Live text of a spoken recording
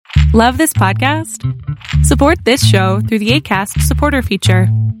Love this podcast? Support this show through the Acast supporter feature.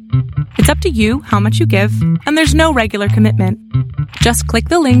 It's up to you how much you give, and there's no regular commitment. Just click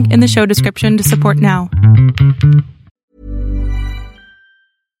the link in the show description to support now.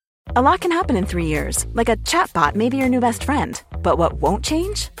 A lot can happen in 3 years, like a chatbot may be your new best friend. But what won't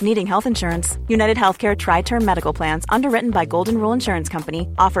change? Needing health insurance. United Healthcare Tri-Term Medical Plans, underwritten by Golden Rule Insurance Company,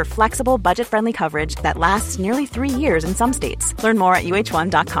 offer flexible, budget-friendly coverage that lasts nearly 3 years in some states. Learn more at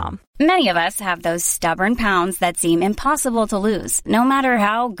uh1.com. Many of us have those stubborn pounds that seem impossible to lose, no matter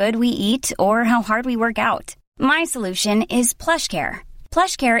how good we eat or how hard we work out. My solution is PlushCare.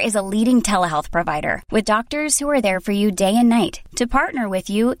 PlushCare is a leading telehealth provider with doctors who are there for you day and night to partner with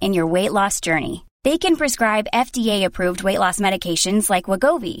you in your weight loss journey. They can prescribe FDA-approved weight loss medications like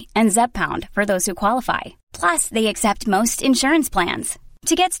Wegovy and Zepbound for those who qualify. Plus, they accept most insurance plans.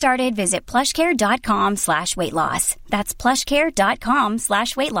 To get started, visit plushcare.com/weightloss. That's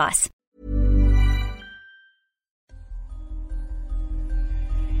plushcare.com/weightloss.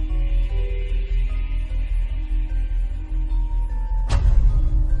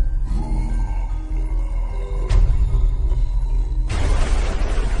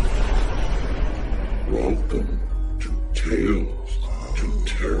 Welcome to Tales to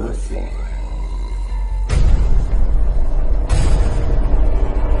Terrify.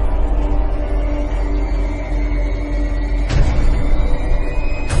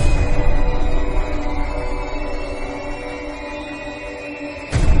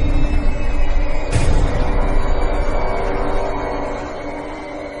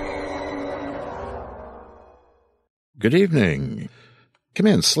 Good evening. Come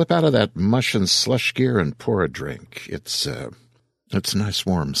in, slip out of that mush and slush gear and pour a drink. It's nice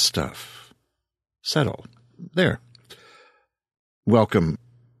warm stuff. Settle. There. Welcome.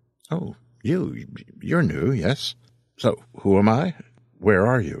 Oh, you're new, yes? So, who am I? Where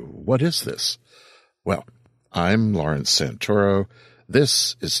are you? What is this? Well, I'm Lawrence Santoro.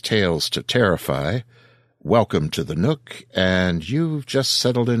 This is Tales to Terrify. Welcome to the Nook, and you've just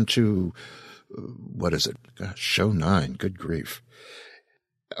settled into, what is it? Gosh, show 9. Good grief.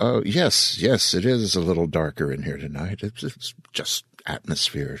 Oh, yes, it is a little darker in here tonight. It's just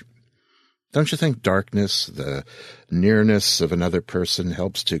atmosphere. Don't you think darkness, the nearness of another person,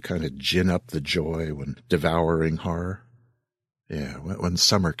 helps to kind of gin up the joy when devouring horror? Yeah, when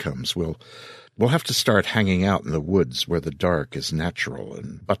summer comes, we'll have to start hanging out in the woods where the dark is natural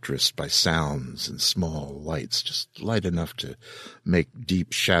and buttressed by sounds and small lights, just light enough to make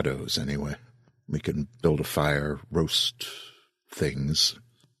deep shadows anyway. We can build a fire, roast things.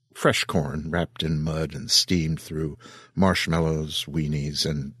 Fresh corn wrapped in mud and steamed through marshmallows, weenies,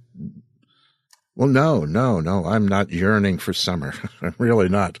 and... Well, no, I'm not yearning for summer. I'm really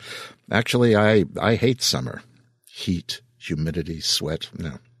not. Actually, I hate summer. Heat, humidity, sweat,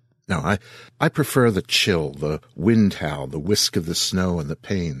 no. No, I prefer the chill, the wind howl, the whisk of the snow and the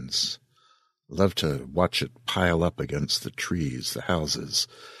panes. Love to watch it pile up against the trees, the houses.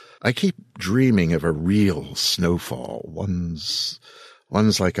 I keep dreaming of a real snowfall, ones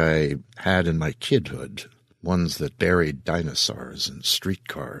like I had in my kidhood, ones that buried dinosaurs and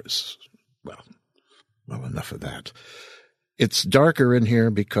streetcars. Well, enough of that. It's darker in here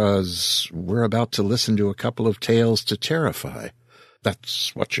because we're about to listen to a couple of tales to terrify.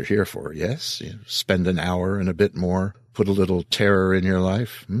 That's what you're here for, yes? You spend an hour and a bit more, put a little terror in your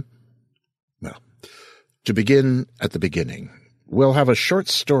life. Well, to begin at the beginning, we'll have a short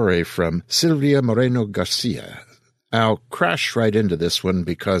story from Silvia Moreno Garcia. I'll crash right into this one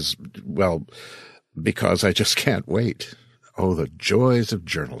because I just can't wait. Oh, the joys of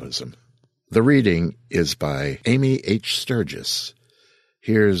journalism. The reading is by Amy H. Sturgis.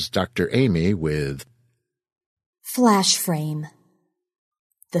 Here's Dr. Amy with Flash Frame.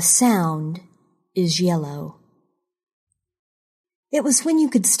 The sound is yellow. It was when you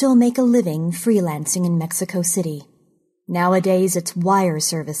could still make a living freelancing in Mexico City. Nowadays it's wire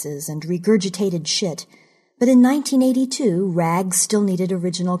services and regurgitated shit. But in 1982, rags still needed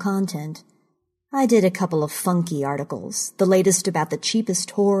original content. I did a couple of funky articles, the latest about the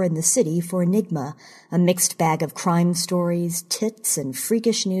cheapest whore in the city for Enigma, a mixed bag of crime stories, tits, and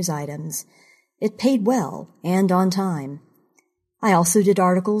freakish news items. It paid well, and on time. I also did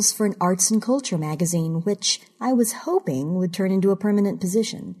articles for an arts and culture magazine, which I was hoping would turn into a permanent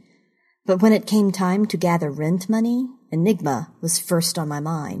position. But when it came time to gather rent money, Enigma was first on my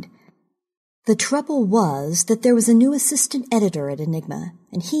mind. The trouble was that there was a new assistant editor at Enigma,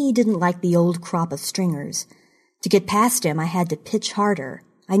 and he didn't like the old crop of stringers. To get past him, I had to pitch harder.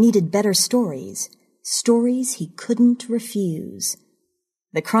 I needed better stories. Stories he couldn't refuse.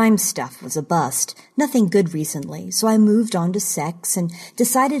 The crime stuff was a bust, nothing good recently, so I moved on to sex and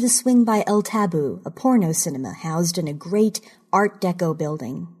decided to swing by El Taboo, a porno cinema housed in a great Art Deco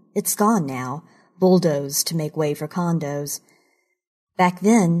building. It's gone now, bulldozed to make way for condos. Back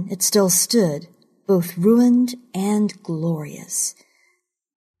then, it still stood, both ruined and glorious.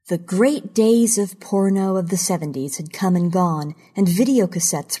 The great days of porno of the 70s had come and gone, and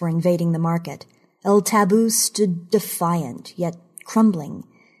videocassettes were invading the market. El Taboo stood defiant, yet crumbling.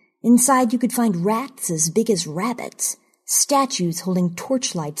 Inside you could find rats as big as rabbits, statues holding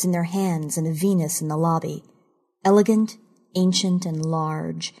torchlights in their hands and a Venus in the lobby. Elegant, ancient, and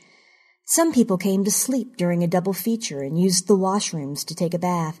large. Some people came to sleep during a double feature and used the washrooms to take a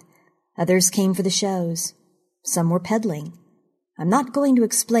bath. Others came for the shows. Some were peddling. I'm not going to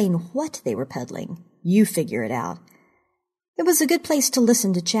explain what they were peddling. You figure it out. It was a good place to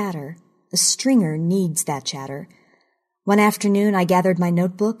listen to chatter. A stringer needs that chatter. One afternoon I gathered my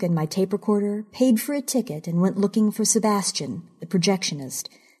notebook and my tape recorder, paid for a ticket, and went looking for Sebastian, the projectionist,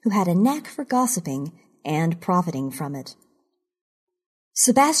 who had a knack for gossiping and profiting from it.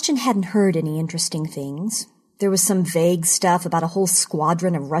 Sebastian hadn't heard any interesting things. There was some vague stuff about a whole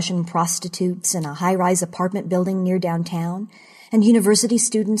squadron of Russian prostitutes in a high-rise apartment building near downtown, and university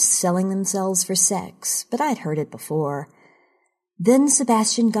students selling themselves for sex, but I'd heard it before. Then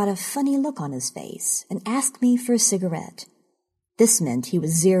Sebastian got a funny look on his face and asked me for a cigarette. This meant he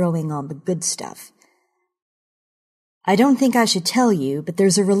was zeroing on the good stuff. "I don't think I should tell you, but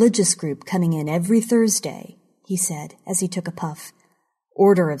there's a religious group coming in every Thursday," he said as he took a puff.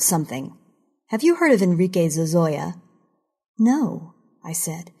 "Order of something. Have you heard of Enrique Zazoya?" "No," I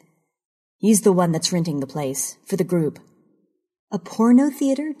said. "He's the one that's renting the place, for the group." "A porno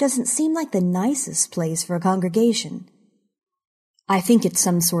theater doesn't seem like the nicest place for a congregation." "I think it's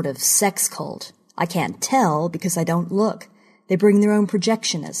some sort of sex cult. I can't tell because I don't look. They bring their own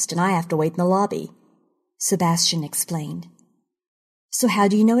projectionist, and I have to wait in the lobby," Sebastian explained. "So how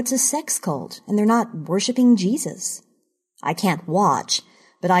do you know it's a sex cult, and they're not worshipping Jesus?" "I can't watch,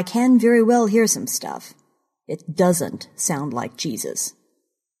 but I can very well hear some stuff. It doesn't sound like Jesus."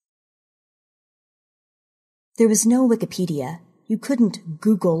 There was no Wikipedia. You couldn't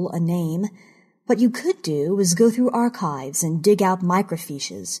Google a name. What you could do was go through archives and dig out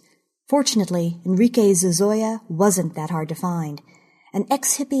microfiches. Fortunately, Enrique Zazoya wasn't that hard to find. An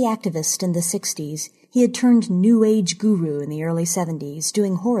ex-hippie activist in the 60s, he had turned New Age guru in the early 70s,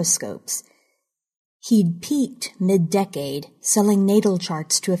 doing horoscopes. He'd peaked mid-decade, selling natal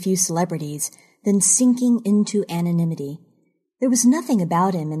charts to a few celebrities, then sinking into anonymity. There was nothing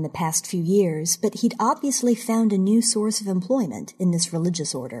about him in the past few years, but he'd obviously found a new source of employment in this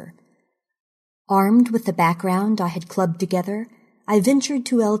religious order. Armed with the background I had clubbed together, I ventured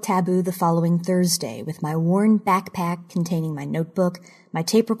to El Taboo the following Thursday with my worn backpack containing my notebook, my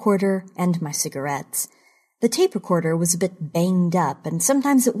tape recorder, and my cigarettes. The tape recorder was a bit banged up, and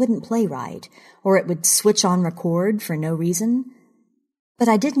sometimes it wouldn't play right, or it would switch on record for no reason. But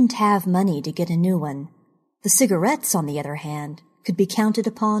I didn't have money to get a new one. The cigarettes, on the other hand, could be counted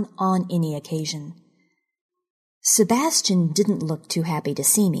upon on any occasion. Sebastian didn't look too happy to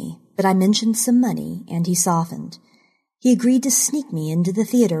see me, but I mentioned some money, and he softened. He agreed to sneak me into the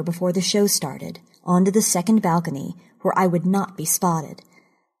theater before the show started, onto the second balcony, where I would not be spotted.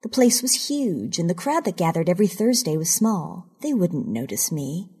 The place was huge, and the crowd that gathered every Thursday was small. They wouldn't notice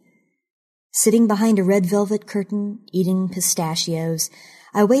me. Sitting behind a red velvet curtain, eating pistachios,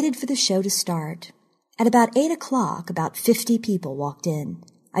 I waited for the show to start. At about 8 o'clock, about 50 people walked in.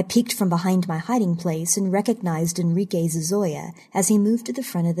 I peeked from behind my hiding place and recognized Enrique Zazoya as he moved to the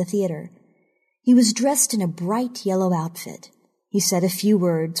front of the theater. He was dressed in a bright yellow outfit. He said a few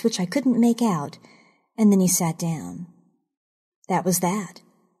words, which I couldn't make out, and then he sat down. That was that.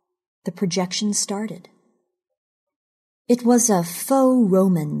 The projection started. It was a faux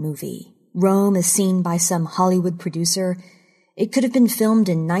Roman movie. Rome as seen by some Hollywood producer. It could have been filmed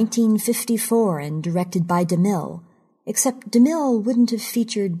in 1954 and directed by DeMille, except DeMille wouldn't have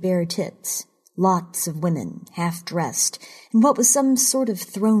featured bare tits, lots of women, half-dressed, in what was some sort of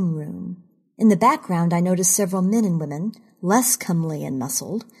throne room. In the background I noticed several men and women, less comely and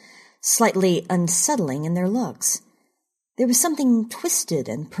muscled, slightly unsettling in their looks. There was something twisted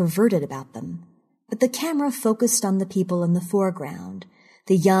and perverted about them, but the camera focused on the people in the foreground,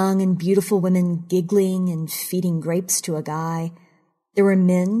 the young and beautiful women giggling and feeding grapes to a guy. There were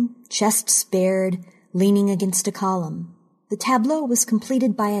men, chests bared, leaning against a column. The tableau was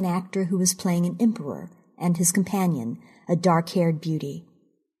completed by an actor who was playing an emperor and his companion, a dark-haired beauty.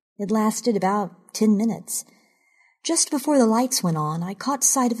 It lasted about 10 minutes. Just before the lights went on, I caught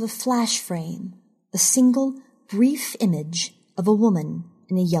sight of a flash frame, a single, brief image of a woman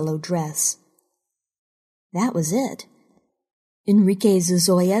in a yellow dress. That was it. Enrique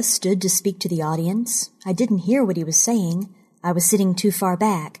Zazoya stood to speak to the audience. I didn't hear what he was saying. I was sitting too far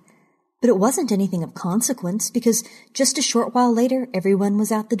back. But it wasn't anything of consequence, because just a short while later, everyone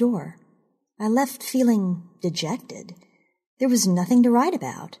was out the door. I left feeling dejected. There was nothing to write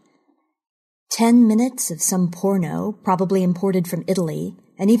about. 10 minutes of some porno, probably imported from Italy,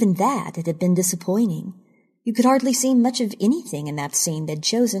 and even that, it had been disappointing. You could hardly see much of anything in that scene they'd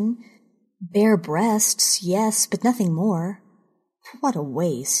chosen. Bare breasts, yes, but nothing more. What a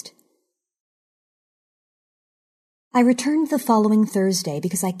waste. I returned the following Thursday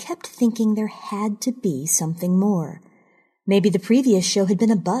because I kept thinking there had to be something more. Maybe the previous show had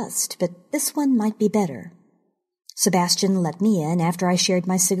been a bust, but this one might be better. Sebastian let me in after I shared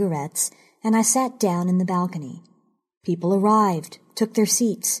my cigarettes, and I sat down in the balcony. People arrived, took their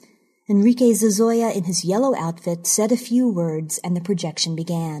seats. Enrique Zazoya in his yellow outfit said a few words, and the projection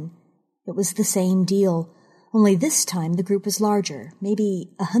began. It was the same deal, only this time the group was larger,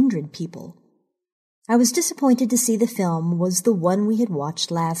 maybe 100 people. I was disappointed to see the film was the one we had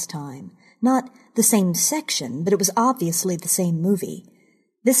watched last time. Not the same section, but it was obviously the same movie.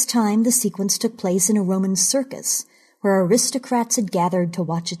 This time the sequence took place in a Roman circus, where aristocrats had gathered to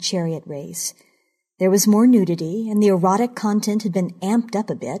watch a chariot race. There was more nudity, and the erotic content had been amped up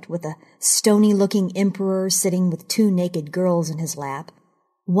a bit, with a stony-looking emperor sitting with 2 naked girls in his lap.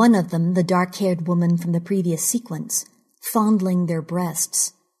 One of them, the dark-haired woman from the previous sequence, fondling their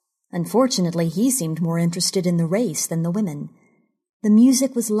breasts. Unfortunately, he seemed more interested in the race than the women. The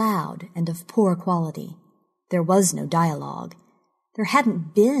music was loud and of poor quality. There was no dialogue. There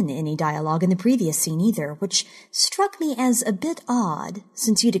hadn't been any dialogue in the previous scene either, which struck me as a bit odd,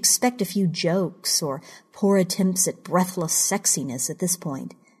 since you'd expect a few jokes or poor attempts at breathless sexiness at this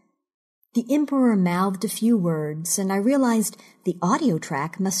point. The Emperor mouthed a few words, and I realized the audio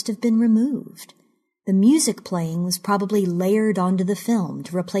track must have been removed. The music playing was probably layered onto the film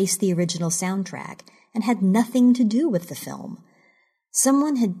to replace the original soundtrack and had nothing to do with the film.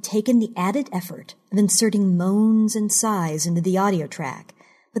 Someone had taken the added effort of inserting moans and sighs into the audio track,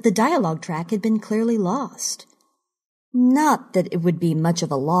 but the dialogue track had been clearly lost. Not that it would be much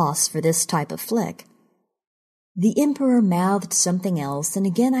of a loss for this type of flick. The Emperor mouthed something else, and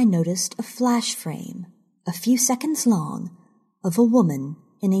again I noticed a flash frame, a few seconds long, of a woman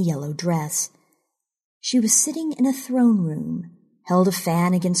in a yellow dress. She was sitting in a throne room, held a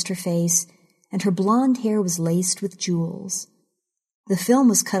fan against her face, and her blonde hair was laced with jewels. The film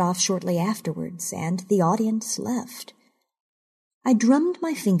was cut off shortly afterwards, and the audience left. I drummed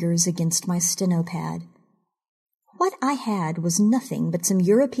my fingers against my steno pad. What I had was nothing but some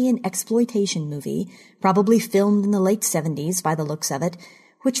European exploitation movie, probably filmed in the late 70s by the looks of it,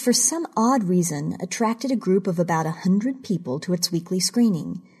 which for some odd reason attracted a group of about 100 people to its weekly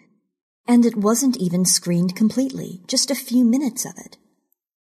screening. And it wasn't even screened completely, just a few minutes of it.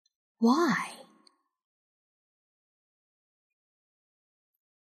 Why?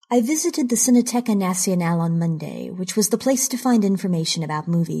 I visited the Cineteca Nacional on Monday, which was the place to find information about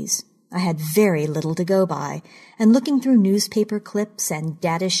movies. I had very little to go by, and looking through newspaper clips and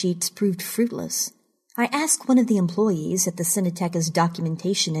data sheets proved fruitless. I asked one of the employees at the Cineteca's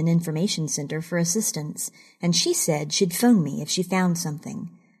Documentation and Information Center for assistance, and she said she'd phone me if she found something.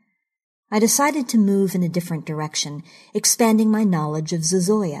 I decided to move in a different direction, expanding my knowledge of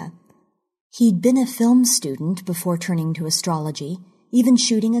Zazoya. He'd been a film student before turning to astrology, even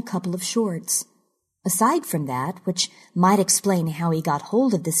shooting a couple of shorts. Aside from that, which might explain how he got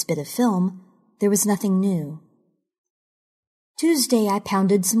hold of this bit of film, there was nothing new. Tuesday I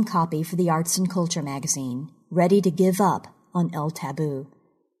pounded some copy for the Arts and Culture magazine, ready to give up on El Taboo.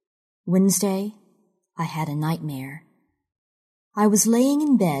 Wednesday, I had a nightmare. I was laying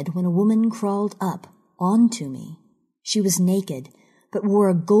in bed when a woman crawled up onto me. She was naked, but wore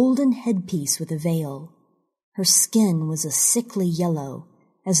a golden headpiece with a veil. Her skin was a sickly yellow,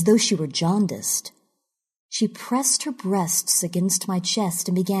 as though she were jaundiced. She pressed her breasts against my chest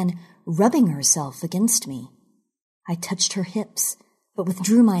and began rubbing herself against me. I touched her hips, but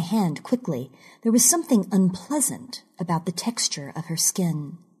withdrew my hand quickly. There was something unpleasant about the texture of her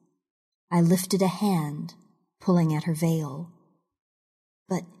skin. I lifted a hand, pulling at her veil.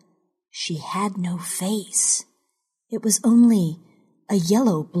 But she had no face. It was only a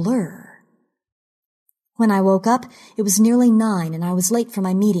yellow blur. When I woke up, it was nearly 9 and I was late for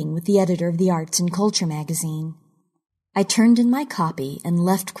my meeting with the editor of the Arts and Culture magazine. I turned in my copy and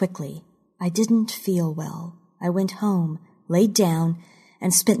left quickly. I didn't feel well. I went home, laid down,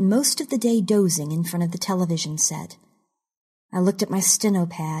 and spent most of the day dozing in front of the television set. I looked at my steno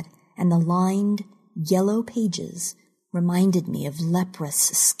pad, and the lined, yellow pages reminded me of leprous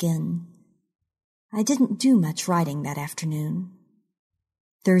skin. I didn't do much writing that afternoon.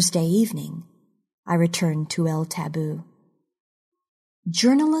 Thursday evening, I returned to El Taboo.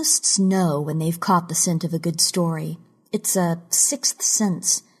 Journalists know when they've caught the scent of a good story. It's a sixth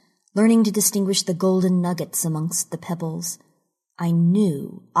sense, learning to distinguish the golden nuggets amongst the pebbles. I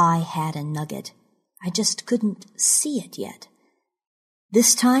knew I had a nugget. I just couldn't see it yet.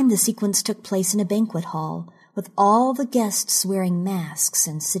 This time the sequence took place in a banquet hall, with all the guests wearing masks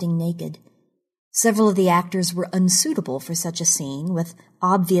and sitting naked. Several of the actors were unsuitable for such a scene, with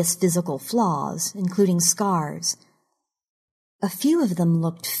obvious physical flaws, including scars. A few of them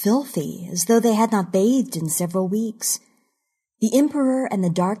looked filthy, as though they had not bathed in several weeks. The Emperor and the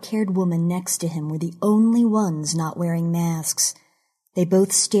dark-haired woman next to him were the only ones not wearing masks. They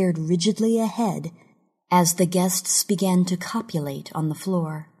both stared rigidly ahead as the guests began to copulate on the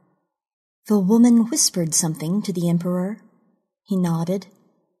floor. The woman whispered something to the Emperor. He nodded.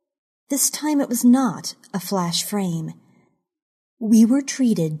 This time it was not a flash frame. We were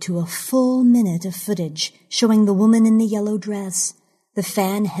treated to a full minute of footage showing the woman in the yellow dress, the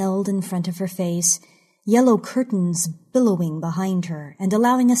fan held in front of her face, yellow curtains billowing behind her and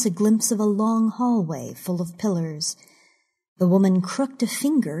allowing us a glimpse of a long hallway full of pillars. The woman crooked a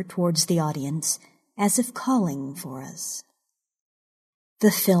finger towards the audience, as if calling for us.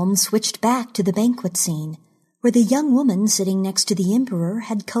 The film switched back to the banquet scene, where the young woman sitting next to the Emperor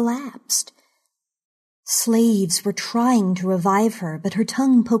had collapsed. Slaves were trying to revive her, but her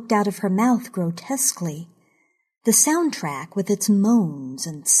tongue poked out of her mouth grotesquely. The soundtrack, with its moans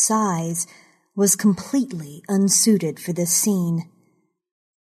and sighs, was completely unsuited for this scene.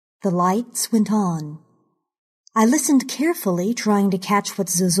 The lights went on. I listened carefully, trying to catch what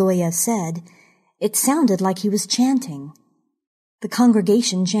Zozoya said. It sounded like he was chanting. The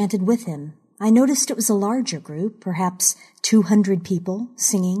congregation chanted with him. I noticed it was a larger group, perhaps 200 people,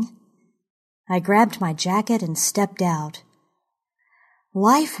 singing. I grabbed my jacket and stepped out.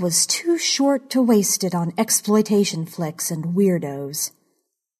 Life was too short to waste it on exploitation flicks and weirdos.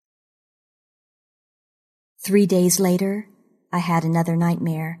 3 days later, I had another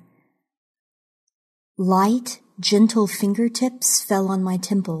nightmare. Light, gentle fingertips fell on my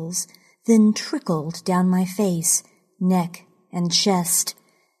temples, then trickled down my face, neck, and chest.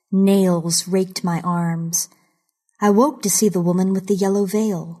 Nails raked my arms. I woke to see the woman with the yellow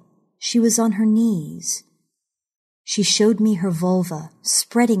veil. She was on her knees. She showed me her vulva,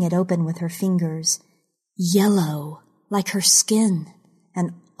 spreading it open with her fingers. Yellow, like her skin,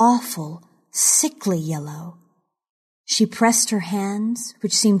 an awful, sickly yellow. She pressed her hands,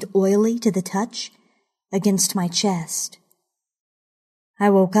 which seemed oily to the touch, against my chest. I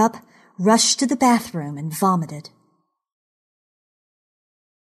woke up, rushed to the bathroom, and vomited.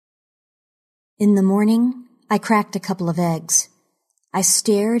 In the morning, I cracked a couple of eggs. I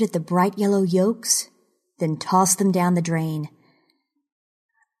stared at the bright yellow yolks, then tossed them down the drain.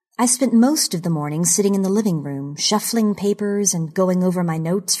 I spent most of the morning sitting in the living room, shuffling papers and going over my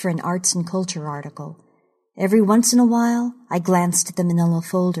notes for an arts and culture article. Every once in a while, I glanced at the manila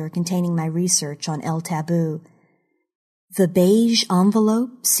folder containing my research on El Taboo. The beige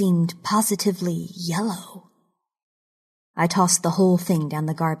envelope seemed positively yellow. I tossed the whole thing down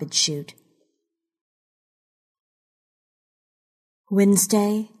the garbage chute.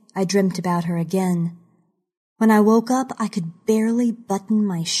 Wednesday, I dreamt about her again. When I woke up, I could barely button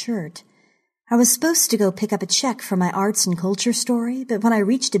my shirt. I was supposed to go pick up a check for my arts and culture story, but when I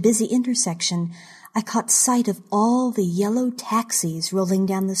reached a busy intersection, I caught sight of all the yellow taxis rolling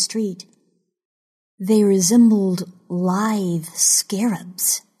down the street. They resembled lithe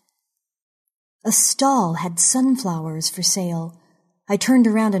scarabs. A stall had sunflowers for sale. I turned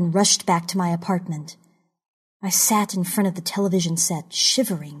around and rushed back to my apartment. I sat in front of the television set,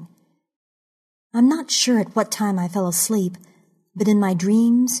 shivering. I'm not sure at what time I fell asleep, but in my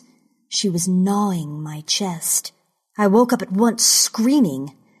dreams, she was gnawing my chest. I woke up at once,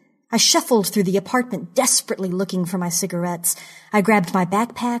 screaming. I shuffled through the apartment, desperately looking for my cigarettes. I grabbed my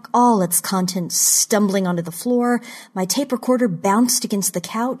backpack, all its contents stumbling onto the floor. My tape recorder bounced against the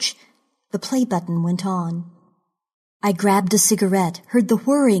couch. The play button went on. I grabbed a cigarette, heard the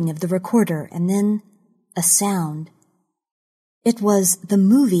whirring of the recorder, and then a sound. It was the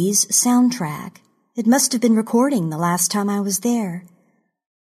movie's soundtrack. It must have been recording the last time I was there.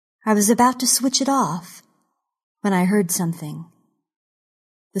 I was about to switch it off when I heard something.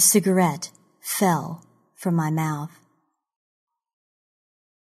 The cigarette fell from my mouth.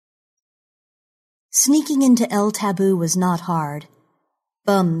 Sneaking into El Taboo was not hard.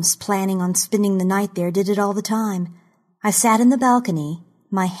 Bums planning on spending the night there did it all the time. I sat in the balcony,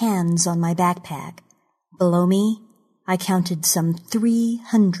 my hands on my backpack. Below me, I counted some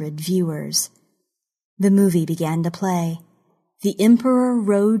 300 viewers. The movie began to play. The emperor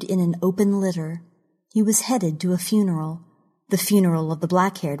rode in an open litter. He was headed to a funeral, the funeral of the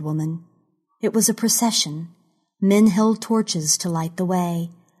black-haired woman. It was a procession. Men held torches to light the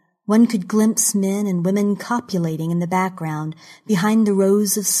way. One could glimpse men and women copulating in the background, behind the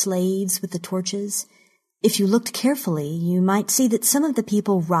rows of slaves with the torches. If you looked carefully, you might see that some of the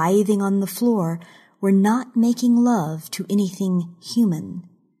people writhing on the floor were not making love to anything human.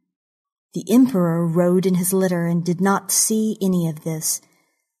 The emperor rode in his litter and did not see any of this.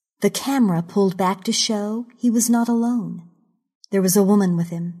 The camera pulled back to show he was not alone. There was a woman with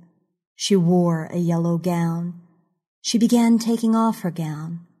him. She wore a yellow gown. She began taking off her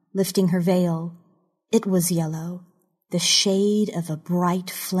gown, lifting her veil. It was yellow, the shade of a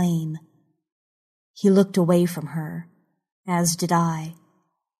bright flame. He looked away from her, as did I.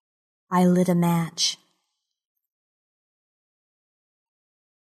 I lit a match.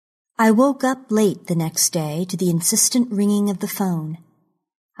 I woke up late the next day to the insistent ringing of the phone.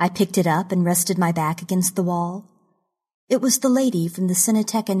 I picked it up and rested my back against the wall. It was the lady from the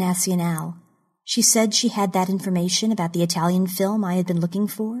Cineteca Nazionale. She said she had that information about the Italian film I had been looking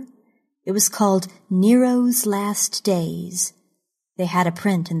for. It was called Nero's Last Days. They had a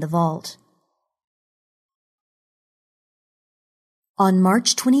print in the vault. On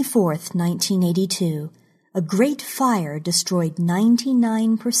March 24th, 1982, a great fire destroyed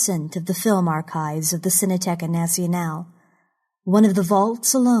 99% of the film archives of the Cineteca Nazionale. One of the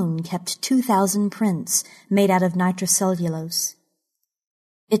vaults alone kept 2,000 prints made out of nitrocellulose.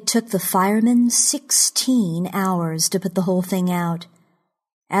 It took the firemen 16 hours to put the whole thing out.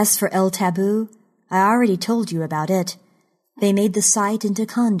 As for El Taboo, I already told you about it. They made the site into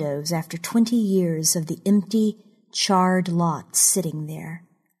condos after 20 years of the empty, charred lot sitting there.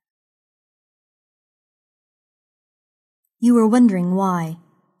 You were wondering why.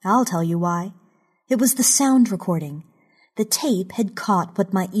 I'll tell you why. It was the sound recording. The tape had caught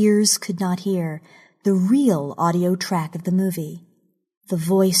what my ears could not hear, the real audio track of the movie, the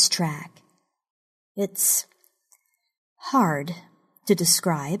voice track. It's hard to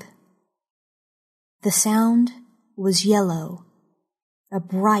describe. The sound was yellow, a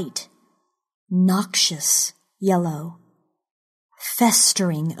bright, noxious yellow,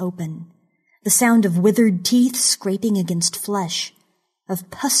 festering open, the sound of withered teeth scraping against flesh, of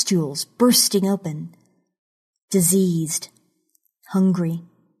pustules bursting open, diseased, hungry.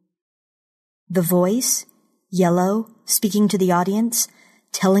 The voice, yellow, speaking to the audience,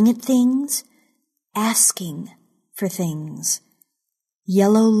 telling it things, asking for things.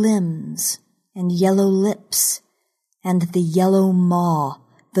 Yellow limbs and yellow lips, and the yellow maw,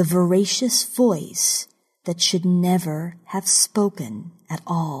 the voracious voice that should never have spoken at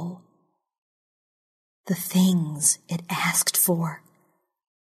all. The things it asked for.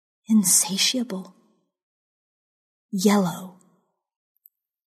 Insatiable. Yellow.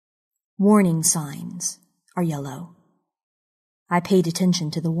 Warning signs are yellow. I paid attention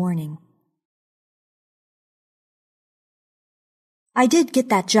to the warning. I did get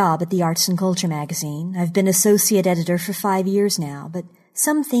that job at the Arts and Culture magazine. I've been associate editor for 5 years now, but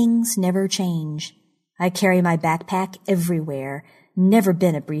some things never change. I carry my backpack everywhere, never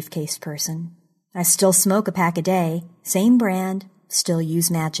been a briefcase person. I still smoke a pack a day, same brand, still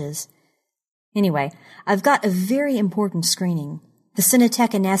use matches. Anyway, I've got a very important screening. The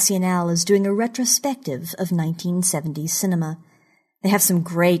Cineteca Nazionale is doing a retrospective of 1970s cinema. They have some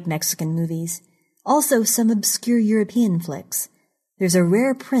great Mexican movies, also some obscure European flicks. There's a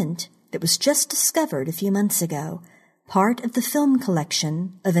rare print that was just discovered a few months ago, part of the film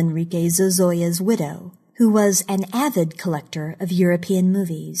collection of Enrique Zozoya's widow, who was an avid collector of European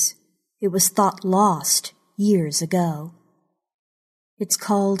movies. It was thought lost years ago. It's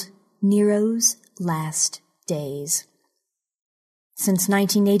called Nero's Last Days. Since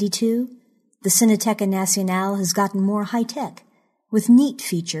 1982, the Cineteca Nazionale has gotten more high-tech, with neat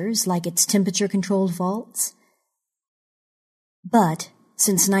features like its temperature-controlled vaults. But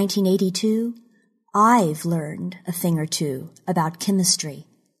since 1982, I've learned a thing or two about chemistry.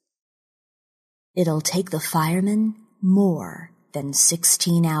 It'll take the firemen more than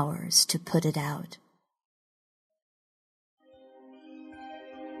 16 hours to put it out.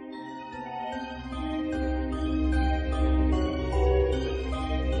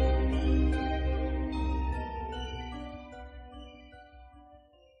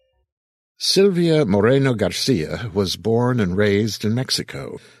 Silvia Moreno Garcia was born and raised in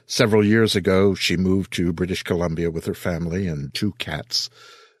Mexico. Several years ago, she moved to British Columbia with her family and 2 cats.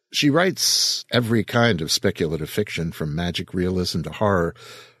 She writes every kind of speculative fiction, from magic realism to horror.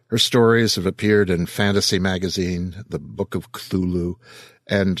 Her stories have appeared in Fantasy Magazine, The Book of Cthulhu,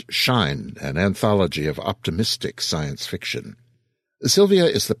 and Shine, an anthology of optimistic science fiction. Sylvia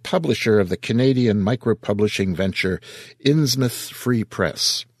is the publisher of the Canadian micro-publishing venture Innsmouth Free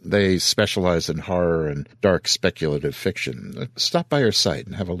Press. They specialize in horror and dark speculative fiction. Stop by her site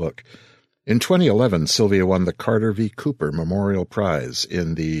and have a look. In 2011, Sylvia won the Carter V. Cooper Memorial Prize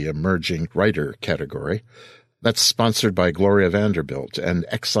in the Emerging Writer category. That's sponsored by Gloria Vanderbilt and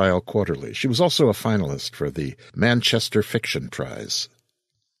Exile Quarterly. She was also a finalist for the Manchester Fiction Prize.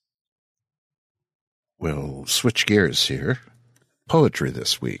 We'll switch gears here. Poetry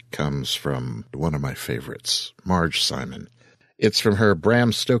this week comes from one of my favorites, Marge Simon. It's from her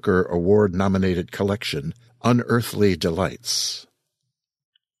Bram Stoker Award-nominated collection, Unearthly Delights.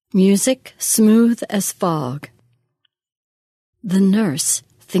 Music smooth as fog. The nurse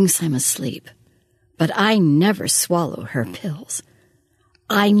thinks I'm asleep, but I never swallow her pills.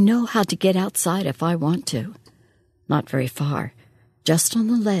 I know how to get outside if I want to. Not very far, just on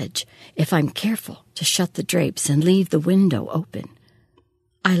the ledge, if I'm careful to shut the drapes and leave the window open.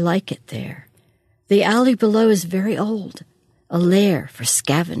 I like it there. The alley below is very old, a lair for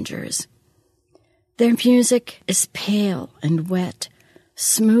scavengers. Their music is pale and wet,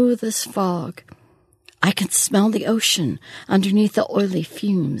 smooth as fog. I can smell the ocean underneath the oily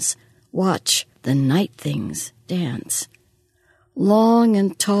fumes, watch the night things dance. Long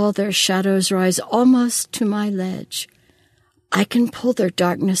and tall their shadows rise almost to my ledge. I can pull their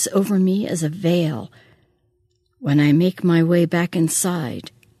darkness over me as a veil. When I make my way back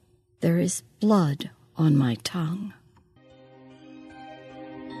inside, there is blood on my tongue.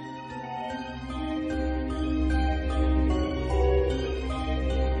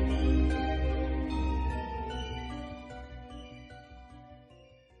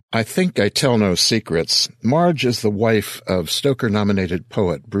 I think I tell no secrets. Marge is the wife of Stoker-nominated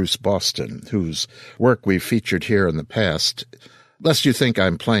poet Bruce Boston, whose work we've featured here in the past. Lest you think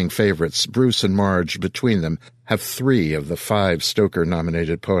I'm playing favorites, Bruce and Marge, between them, have 3 of the 5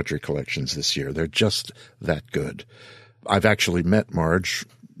 Stoker-nominated poetry collections this year. They're just that good. I've actually met Marge.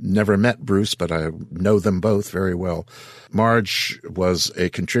 Never met Bruce, but I know them both very well. Marge was a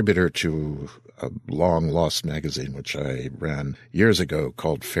contributor to a long-lost magazine, which I ran years ago,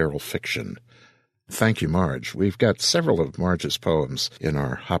 called Feral Fiction. Thank you, Marge. We've got several of Marge's poems in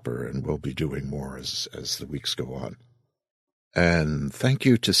our hopper, and we'll be doing more as the weeks go on. And thank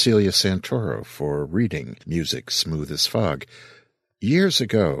you to Celia Santoro for reading Music Smooth as Fog. Years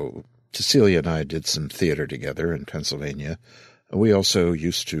ago, Cecilia and I did some theater together in Pennsylvania. We also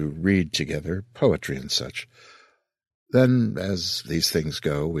used to read together, poetry and such. Then, as these things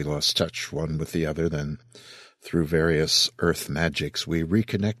go, we lost touch one with the other. Then, through various earth magics, we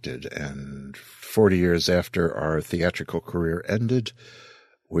reconnected. And 40 years after our theatrical career ended,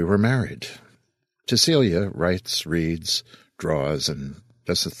 we were married. Cecilia writes, reads, draws, and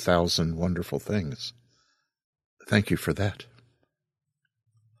does 1,000 wonderful things. Thank you for that.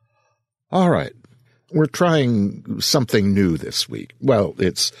 All right. We're trying something new this week. Well,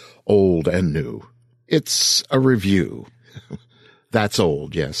 it's old and new. It's a review. That's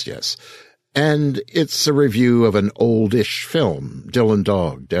old, yes. And it's a review of an oldish film, Dylan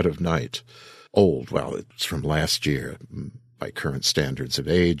Dog, Dead of Night. Old, well, it's from last year. By current standards of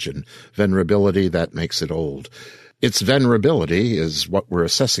age and venerability, that makes it old. Its venerability is what we're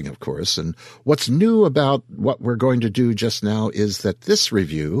assessing, of course, and what's new about what we're going to do just now is that this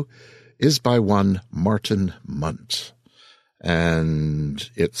review is by one Martin Munt, and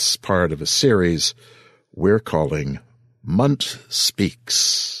it's part of a series we're calling Munt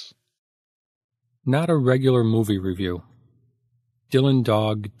Speaks. Not a regular movie review. Dylan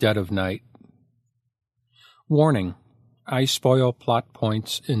Dog, Dead of Night. Warning, I spoil plot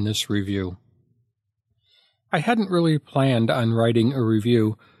points in this review. I hadn't really planned on writing a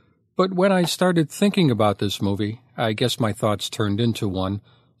review, but when I started thinking about this movie, I guess my thoughts turned into one,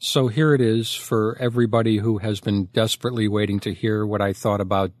 so here it is for everybody who has been desperately waiting to hear what I thought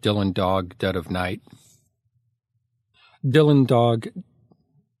about Dylan Dog, Dead of Night. Dylan Dog.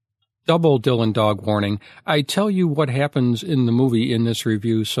 Double Dylan Dog warning. I tell you what happens in the movie in this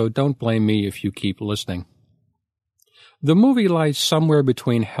review, so don't blame me if you keep listening. The movie lies somewhere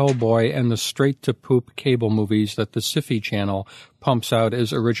between Hellboy and the straight-to-poop cable movies that the Syfy channel pumps out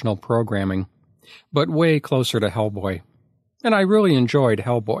as original programming, but way closer to Hellboy. And I really enjoyed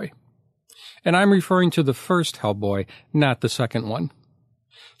Hellboy. And I'm referring to the first Hellboy, not the second one.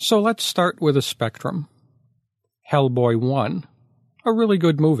 So let's start with a spectrum. Hellboy 1, a really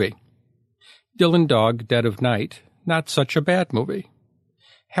good movie. Dylan Dog, Dead of Night, not such a bad movie.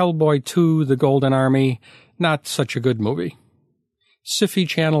 Hellboy 2, The Golden Army, not such a good movie. Sci-Fi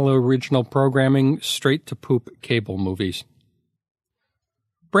Channel original programming, straight-to-poop cable movies.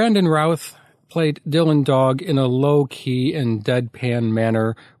 Brandon Routh played Dylan Dog in a low-key and deadpan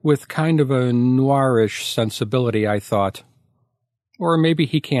manner with kind of a noirish sensibility, I thought. Or maybe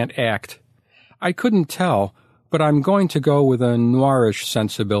he can't act. I couldn't tell, but I'm going to go with a noirish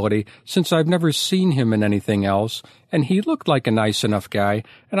sensibility since I've never seen him in anything else, and he looked like a nice enough guy,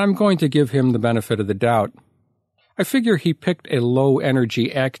 and I'm going to give him the benefit of the doubt. I figure he picked a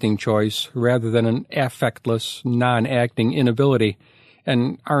low-energy acting choice rather than an affectless, non-acting inability,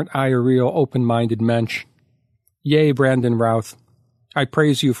 and aren't I a real open-minded mensch? Yay, Brandon Routh. I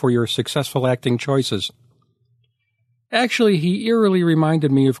praise you for your successful acting choices. Actually, he eerily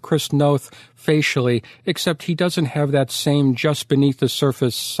reminded me of Chris Noth facially, except he doesn't have that same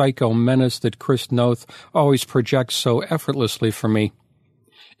just-beneath-the-surface psycho menace that Chris Noth always projects so effortlessly for me.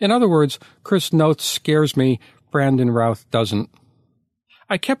 In other words, Chris Noth scares me, Brandon Routh doesn't.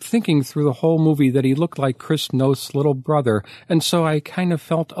 I kept thinking through the whole movie that he looked like Chris Noth's little brother, and so I kind of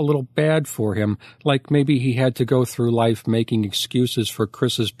felt a little bad for him, like maybe he had to go through life making excuses for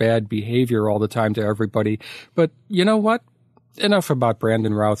Chris's bad behavior all the time to everybody. But you know what? Enough about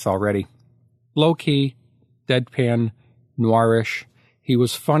Brandon Routh already. Low-key, deadpan, noirish. He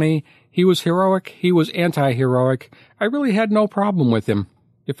was funny, he was heroic, he was anti-heroic. I really had no problem with him.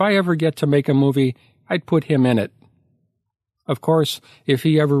 If I ever get to make a movie, I'd put him in it. Of course, if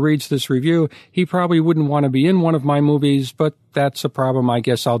he ever reads this review, he probably wouldn't want to be in one of my movies, but that's a problem I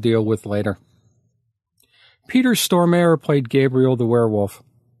guess I'll deal with later. Peter Stormare played Gabriel the werewolf.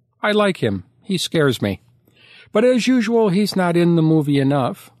 I like him. He scares me. But as usual, he's not in the movie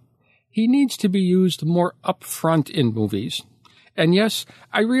enough. He needs to be used more up front in movies. And yes,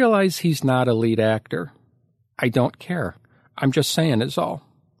 I realize he's not a lead actor. I don't care. I'm just saying is all.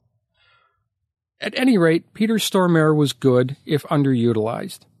 At any rate, Peter Stormare was good, if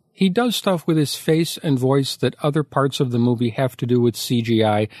underutilized. He does stuff with his face and voice that other parts of the movie have to do with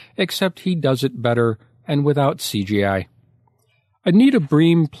CGI, except he does it better and without CGI. Anita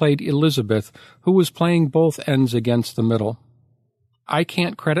Bream played Elizabeth, who was playing both ends against the middle. I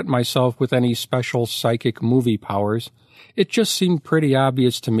can't credit myself with any special psychic movie powers. It just seemed pretty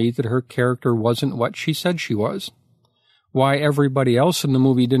obvious to me that her character wasn't what she said she was. Why everybody else in the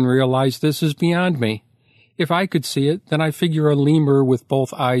movie didn't realize this is beyond me. If I could see it, then I figure a lemur with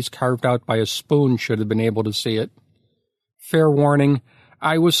both eyes carved out by a spoon should have been able to see it. Fair warning,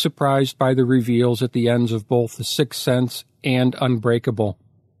 I was surprised by the reveals at the ends of both The Sixth Sense and Unbreakable.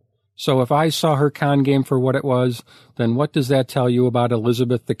 So if I saw her con game for what it was, then what does that tell you about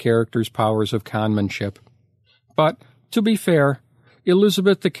Elizabeth the character's powers of conmanship? But, to be fair,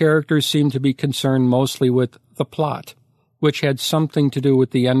 Elizabeth the character seemed to be concerned mostly with the plot, which had something to do with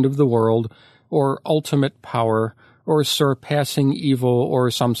the end of the world, or ultimate power, or surpassing evil,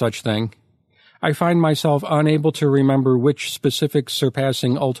 or some such thing. I find myself unable to remember which specific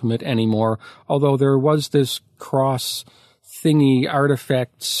surpassing ultimate anymore, although there was this cross thingy,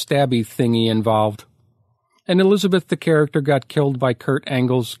 artifact, stabby thingy involved. And Elizabeth the character got killed by Kurt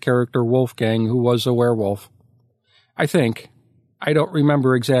Angle's character Wolfgang, who was a werewolf. I think. I don't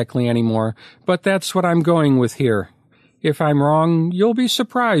remember exactly anymore, but that's what I'm going with here. If I'm wrong, you'll be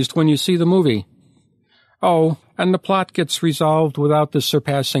surprised when you see the movie. Oh, and the plot gets resolved without the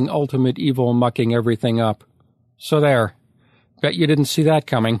surpassing ultimate evil mucking everything up. So there. Bet you didn't see that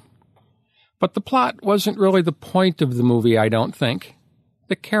coming. But the plot wasn't really the point of the movie, I don't think.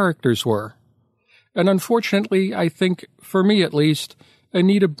 The characters were. And unfortunately, I think, for me at least,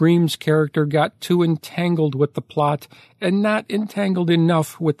 Anita Bream's character got too entangled with the plot and not entangled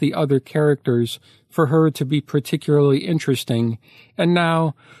enough with the other characters for her to be particularly interesting, and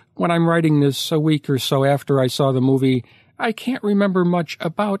now, when I'm writing this a week or so after I saw the movie, I can't remember much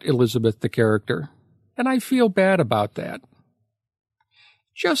about Elizabeth the character, and I feel bad about that.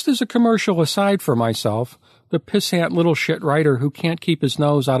 Just as a commercial aside for myself, the pissant little shit writer who can't keep his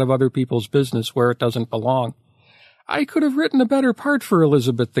nose out of other people's business where it doesn't belong, I could have written a better part for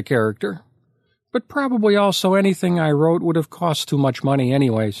Elizabeth the character, but probably also anything I wrote would have cost too much money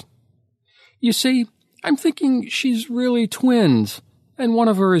anyways. You see, I'm thinking she's really twins, and one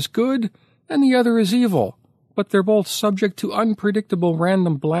of her is good, and the other is evil, but they're both subject to unpredictable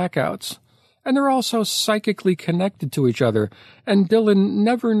random blackouts, and they're also psychically connected to each other, and Dylan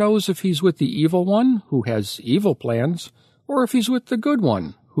never knows if he's with the evil one, who has evil plans, or if he's with the good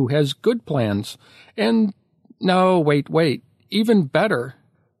one, who has good plans, and... No, wait, even better,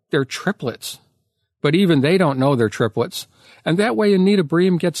 they're triplets. But even they don't know they're triplets. And that way Anita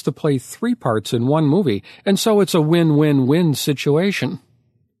Bream gets to play 3 parts in one movie, and so it's a win-win-win situation.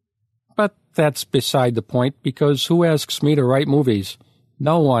 But that's beside the point, because who asks me to write movies?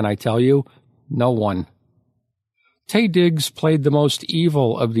 No one, I tell you. No one. Taye Diggs played the most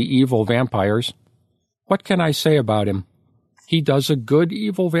evil of the evil vampires. What can I say about him? He does a good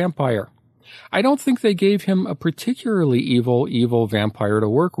evil vampire. I don't think they gave him a particularly evil vampire to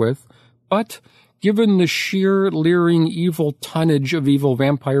work with, but given the sheer leering evil tonnage of evil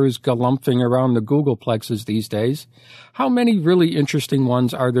vampires galumphing around the Googleplexes these days, how many really interesting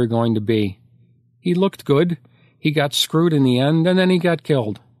ones are there going to be? He looked good, he got screwed in the end, and then he got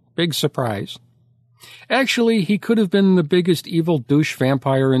killed. Big surprise. Actually, he could have been the biggest evil douche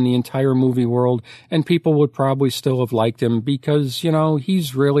vampire in the entire movie world, and people would probably still have liked him because,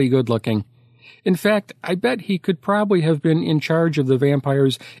 he's really good looking. In fact, I bet he could probably have been in charge of the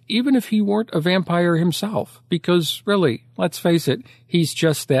vampires even if he weren't a vampire himself, because really, let's face it, he's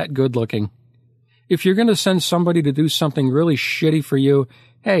just that good looking. If you're going to send somebody to do something really shitty for you,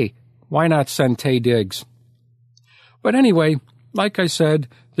 hey, why not send Taye Diggs? But anyway, like I said,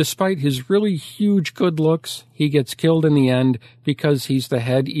 despite his really huge good looks, he gets killed in the end because he's the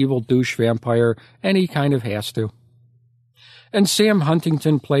head evil douche vampire, and he kind of has to. And Sam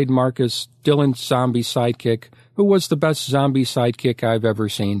Huntington played Marcus, Dylan's zombie sidekick, who was the best zombie sidekick I've ever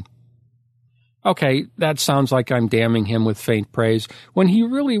seen. Okay, that sounds like I'm damning him with faint praise, when he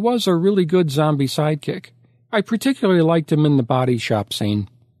really was a really good zombie sidekick. I particularly liked him in the body shop scene.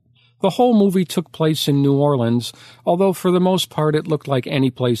 The whole movie took place in New Orleans, although for the most part it looked like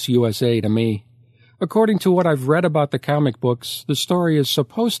any place USA to me. According to what I've read about the comic books, the story is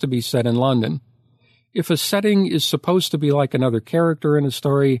supposed to be set in London. If a setting is supposed to be like another character in a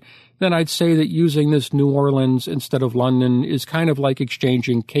story, then I'd say that using this New Orleans instead of London is kind of like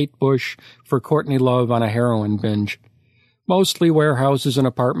exchanging Kate Bush for Courtney Love on a heroin binge. Mostly warehouses and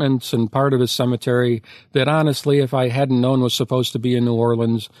apartments and part of a cemetery that honestly, if I hadn't known was supposed to be in New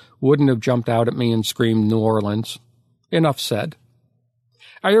Orleans, wouldn't have jumped out at me and screamed New Orleans. Enough said.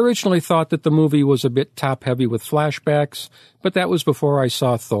 I originally thought that the movie was a bit top-heavy with flashbacks, but that was before I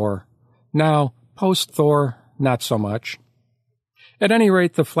saw Thor. Now, post-Thor, not so much. At any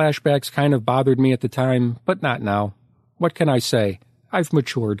rate, the flashbacks kind of bothered me at the time, but not now. What can I say? I've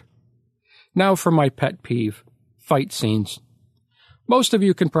matured. Now for my pet peeve. Fight scenes. Most of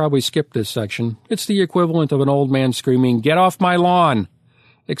you can probably skip this section. It's the equivalent of an old man screaming, "Get off my lawn!"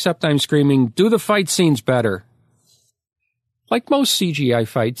 Except I'm screaming, "Do the fight scenes better!" Like most CGI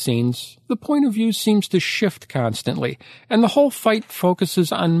fight scenes, the point of view seems to shift constantly, and the whole fight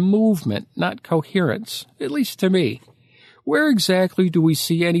focuses on movement, not coherence, at least to me. Where exactly do we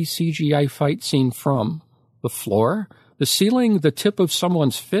see any CGI fight scene from? The floor? The ceiling? The tip of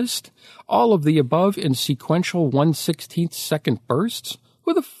someone's fist? All of the above in sequential 1/16 second bursts?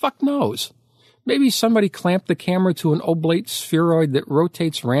 Who the fuck knows? Maybe somebody clamped the camera to an oblate spheroid that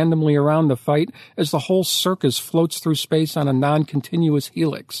rotates randomly around the fight as the whole circus floats through space on a non-continuous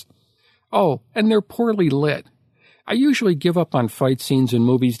helix. Oh, and they're poorly lit. I usually give up on fight scenes in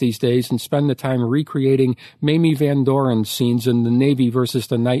movies these days and spend the time recreating Mamie Van Doren scenes in The Navy versus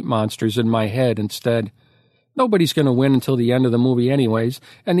the Night Monsters in my head instead. Nobody's going to win until the end of the movie anyways,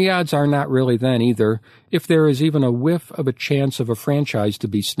 and the odds are not really then either, if there is even a whiff of a chance of a franchise to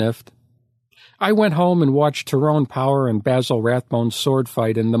be sniffed. I went home and watched Tyrone Power and Basil Rathbone's sword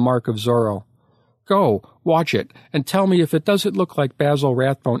fight in The Mark of Zorro. Go, watch it, and tell me if it doesn't look like Basil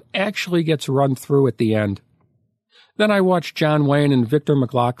Rathbone actually gets run through at the end. Then I watched John Wayne and Victor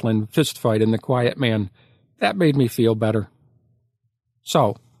McLaglen fist fight in The Quiet Man. That made me feel better.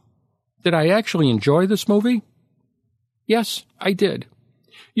 So, did I actually enjoy this movie? Yes, I did.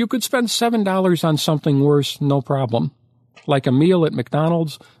 You could spend $7 on something worse, no problem. Like a meal at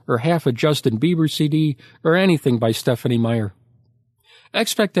McDonald's, or half a Justin Bieber CD, or anything by Stephanie Meyer.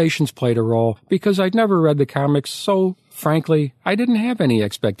 Expectations played a role, because I'd never read the comics, so, frankly, I didn't have any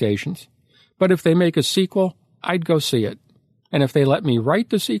expectations. But if they make a sequel, I'd go see it. And if they let me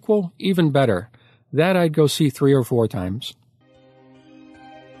write the sequel, even better. That I'd go see 3 or 4 times.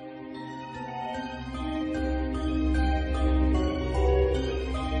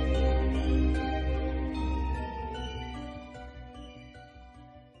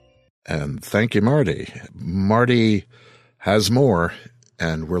 And thank you, Marty. Marty has more,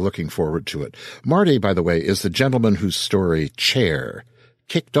 and we're looking forward to it. Marty, by the way, is the gentleman whose story, Chair,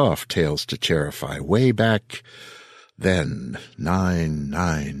 kicked off Tales to Terrify way back then,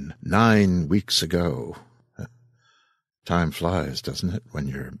 9 weeks ago. Time flies, doesn't it, when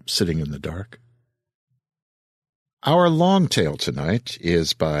you're sitting in the dark? Our long tale tonight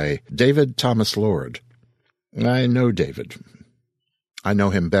is by David Thomas Lord. I know David. I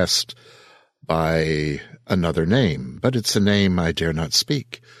know him best by another name, but it's a name I dare not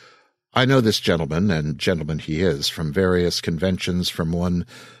speak. I know this gentleman, and gentleman he is, from various conventions, from one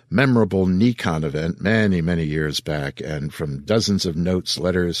memorable Nikon event many, many years back, and from dozens of notes,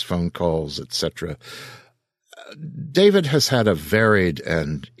 letters, phone calls, etc. David has had a varied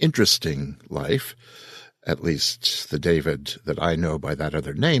and interesting life, at least the David that I know by that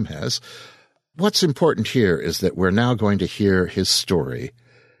other name has. What's important here is that we're now going to hear his story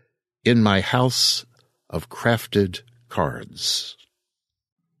in my house of crafted cards.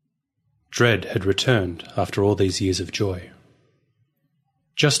 Dread had returned after all these years of joy.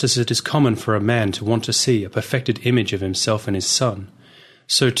 Just as it is common for a man to want to see a perfected image of himself in his son,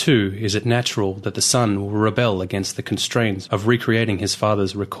 so too is it natural that the son will rebel against the constraints of recreating his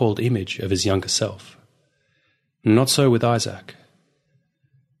father's recalled image of his younger self. Not so with Isaac.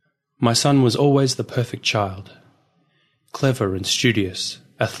 My son was always the perfect child, clever and studious,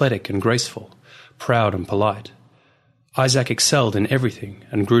 athletic and graceful, proud and polite. Isaac excelled in everything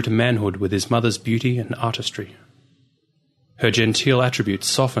and grew to manhood with his mother's beauty and artistry. Her genteel attributes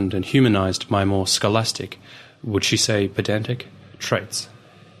softened and humanized my more scholastic, would she say pedantic, traits.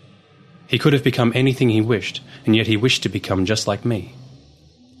 He could have become anything he wished, and yet he wished to become just like me,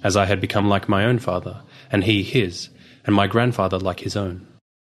 as I had become like my own father, and he his, and my grandfather like his own.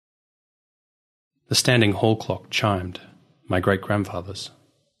 The standing hall clock chimed, my great-grandfather's,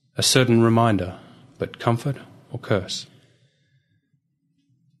 a certain reminder, but comfort or curse.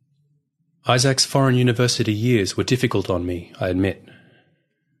 Isaac's foreign university years were difficult on me, I admit.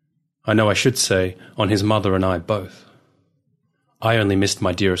 I know I should say, on his mother and I both. I only missed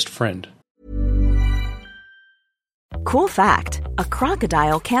my dearest friend. Cool fact, a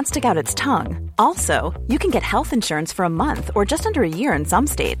crocodile can't stick out its tongue. Also, you can get health insurance for a month or just under a year in some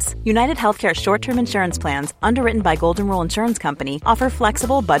states. United Healthcare short-term insurance plans, underwritten by Golden Rule Insurance Company, offer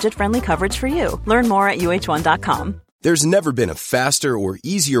flexible, budget-friendly coverage for you. Learn more at uh1.com. There's never been a faster or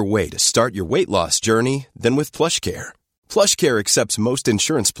easier way to start your weight loss journey than with PlushCare. PlushCare accepts most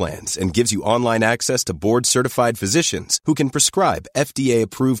insurance plans and gives you online access to board-certified physicians who can prescribe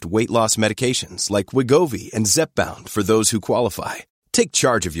FDA-approved weight loss medications like Wegovy and Zepbound for those who qualify. Take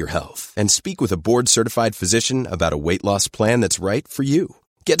charge of your health and speak with a board-certified physician about a weight loss plan that's right for you.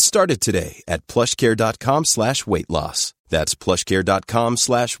 Get started today at plushcare.com/weight-loss. That's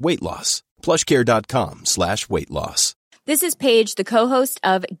plushcare.com/weight-loss. plushcare.com/weight-loss. This is Paige, the co-host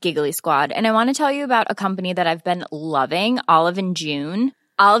of Giggly Squad, and I want to tell you about a company that I've been loving, Olive & June.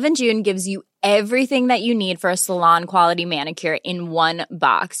 Olive & June gives you everything that you need for a salon-quality manicure in one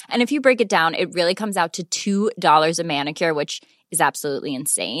box. And if you break it down, it really comes out to $2 a manicure, which is absolutely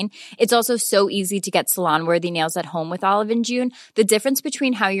insane. It's also so easy to get salon-worthy nails at home with Olive & June. The difference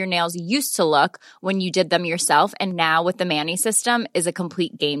between how your nails used to look when you did them yourself and now with the Mani system is a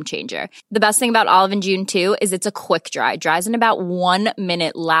complete game changer. The best thing about Olive & June, too, is it's a quick dry. Dries in about 1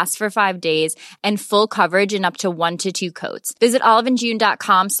 minute, lasts for 5 days, and full coverage in up to 1 to 2 coats. Visit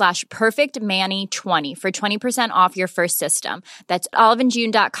oliveandjune.com/perfectmani20 for 20% off your first system. That's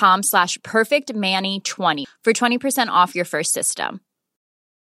oliveandjune.com/perfectmani20 for 20% off your first system.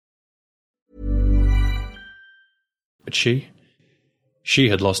 But she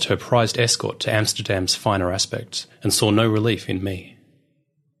had lost her prized escort to Amsterdam's finer aspects and saw no relief in me.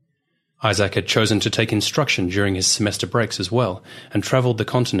 Isaac had chosen to take instruction during his semester breaks as well, and travelled the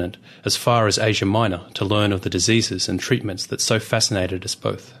continent as far as Asia Minor to learn of the diseases and treatments that so fascinated us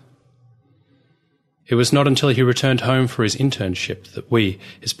both. It was not until he returned home for his internship that we,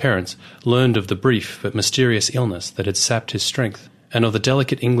 his parents, learned of the brief but mysterious illness that had sapped his strength, and of the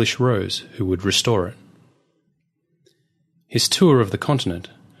delicate English rose who would restore it. His tour of the continent,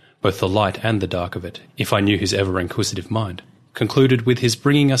 both the light and the dark of it, if I knew his ever-inquisitive mind, concluded with his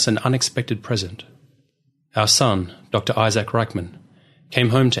bringing us an unexpected present. Our son, Dr. Isaac Reichman,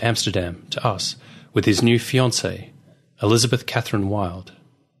 came home to Amsterdam, to us, with his new fiancée, Elizabeth Catherine Wilde.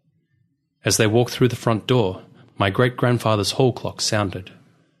 As they walked through the front door, my great-grandfather's hall clock sounded,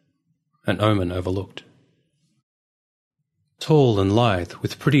 an omen overlooked. Tall and lithe,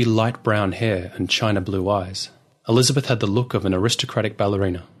 with pretty light brown hair and china blue eyes, Elizabeth had the look of an aristocratic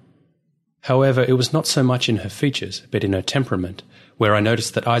ballerina. However, it was not so much in her features, but in her temperament, where I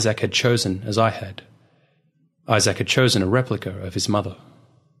noticed that Isaac had chosen as I had. Isaac had chosen a replica of his mother.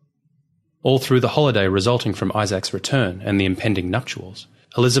 All through the holiday resulting from Isaac's return and the impending nuptials,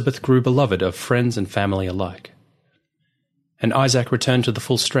 Elizabeth grew beloved of friends and family alike. And Isaac returned to the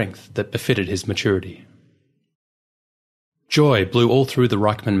full strength that befitted his maturity. Joy blew all through the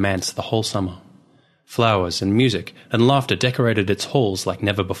Reichman manse the whole summer. Flowers and music and laughter decorated its halls like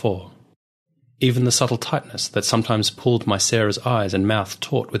never before. Even the subtle tightness that sometimes pulled my Sarah's eyes and mouth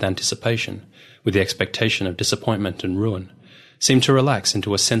taut with anticipation, with the expectation of disappointment and ruin, seemed to relax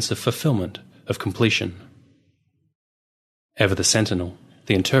into a sense of fulfillment, of completion. Ever the sentinel,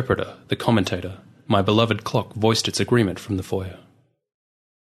 the interpreter, the commentator, my beloved clock voiced its agreement from the foyer.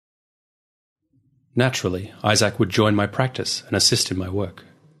 Naturally, Isaac would join my practice and assist in my work.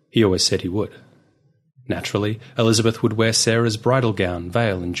 He always said he would. Naturally, Elizabeth would wear Sarah's bridal gown,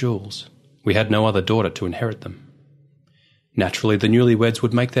 veil, and jewels. We had no other daughter to inherit them. Naturally, the newlyweds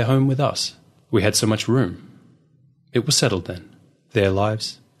would make their home with us. We had so much room. It was settled then. Their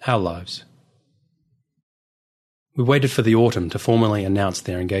lives, our lives. We waited for the autumn to formally announce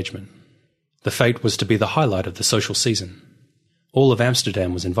their engagement. The fete was to be the highlight of the social season. All of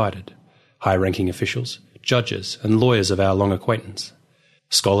Amsterdam was invited. High-ranking officials, judges, and lawyers of our long acquaintance.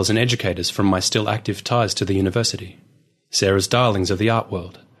 Scholars and educators from my still active ties to the university. Sarah's darlings of the art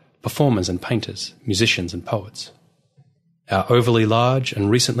world. Performers and painters, musicians and poets. Our overly large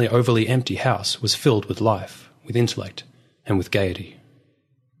and recently overly empty house was filled with life, with intellect, and with gaiety.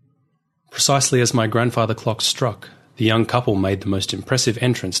 Precisely as my grandfather clock struck, the young couple made the most impressive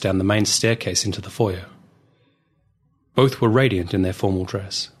entrance down the main staircase into the foyer. Both were radiant in their formal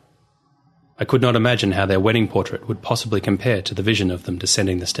dress. I could not imagine how their wedding portrait would possibly compare to the vision of them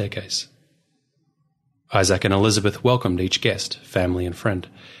descending the staircase. Isaac and Elizabeth welcomed each guest, family and friend,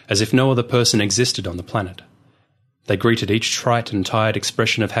 as if no other person existed on the planet. They greeted each trite and tired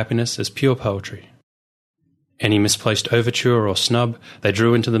expression of happiness as pure poetry. Any misplaced overture or snub they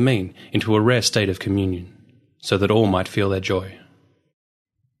drew into the mean, into a rare state of communion, so that all might feel their joy.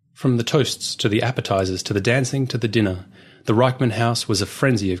 From the toasts to the appetizers to the dancing to the dinner, the Reichman house was a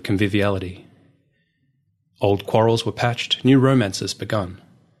frenzy of conviviality. Old quarrels were patched, new romances begun.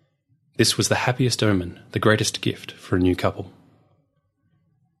 This was the happiest omen, the greatest gift for a new couple.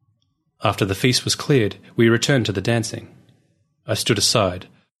 After the feast was cleared, we returned to the dancing. I stood aside,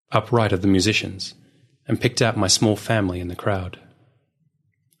 upright of the musicians, and picked out my small family in the crowd.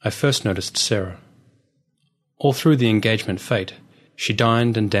 I first noticed Sarah. All through the engagement fete, she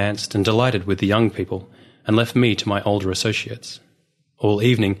dined and danced and delighted with the young people, and left me to my older associates. All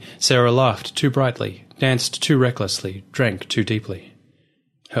evening, Sarah laughed too brightly, danced too recklessly, drank too deeply.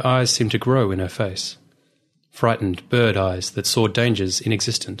 Her eyes seemed to grow in her face, frightened bird eyes that saw dangers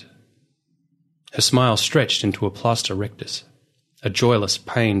inexistent. Her smile stretched into a plaster rectus, a joyless,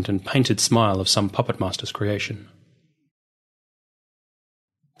 pained and painted smile of some puppet master's creation.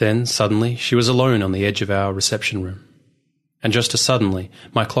 Then, suddenly, she was alone on the edge of our reception room. And just as suddenly,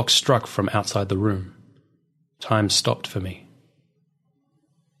 my clock struck from outside the room. Time stopped for me.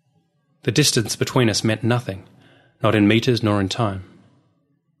 The distance between us meant nothing, not in meters nor in time.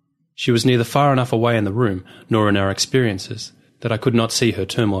 She was neither far enough away in the room, nor in our experiences, that I could not see her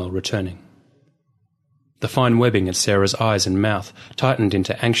turmoil returning. The fine webbing at Sarah's eyes and mouth tightened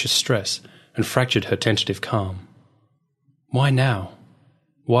into anxious stress and fractured her tentative calm. Why now?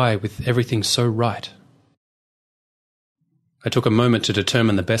 Why, with everything so right? I took a moment to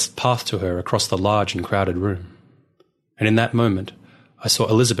determine the best path to her across the large and crowded room. And in that moment, I saw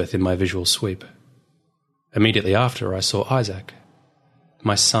Elizabeth in my visual sweep. Immediately after, I saw Isaac.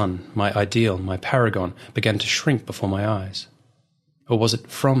 My son, my ideal, my paragon, began to shrink before my eyes. Or was it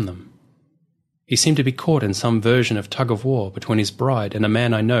from them? He seemed to be caught in some version of tug-of-war between his bride and a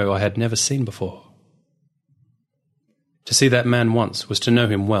man I know I had never seen before. To see that man once was to know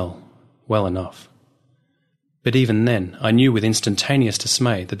him well, well enough. But even then, I knew with instantaneous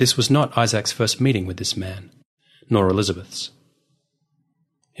dismay that this was not Isaac's first meeting with this man, nor Elizabeth's.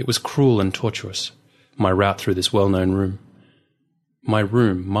 It was cruel and tortuous, my route through this well-known room. My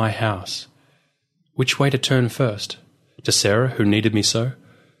room, my house. Which way to turn first? To Sarah, who needed me so,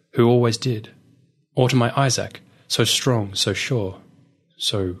 who always did? Or to my Isaac, so strong, so sure,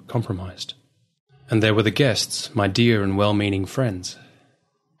 so compromised? And there were the guests, my dear and well-meaning friends.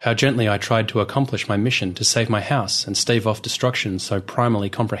 How gently I tried to accomplish my mission to save my house and stave off destruction so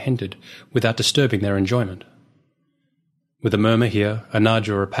primally comprehended without disturbing their enjoyment. With a murmur here, a nudge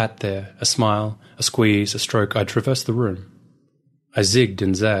or a pat there, a smile, a squeeze, a stroke, I traversed the room. I zigged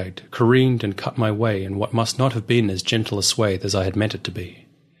and zagged, careened and cut my way in what must not have been as gentle a swathe as I had meant it to be.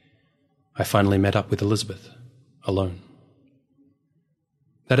 I finally met up with Elizabeth, alone.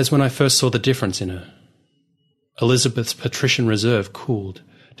 That is when I first saw the difference in her. Elizabeth's patrician reserve cooled,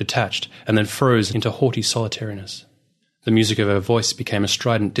 detached, and then froze into haughty solitariness. The music of her voice became a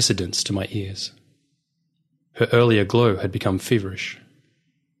strident dissidence to my ears. Her earlier glow had become feverish.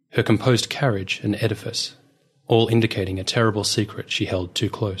 Her composed carriage an edifice, all indicating a terrible secret she held too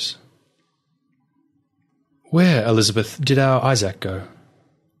close. Where, Elizabeth, did our Isaac go?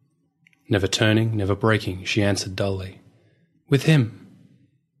 Never turning, never breaking, she answered dully. With him.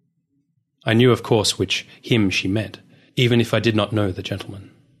 I knew, of course, which him she meant. even if I did not know the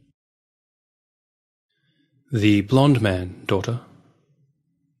gentleman. The blonde man, daughter.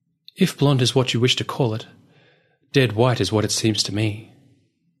 If blonde is what you wish to call it, dead white is what it seems to me.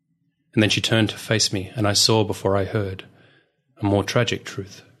 And then she turned to face me, and I saw before I heard a more tragic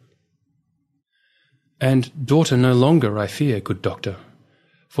truth. And daughter no longer, I fear, good doctor,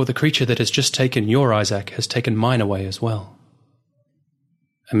 for the creature that has just taken your Isaac has taken mine away as well.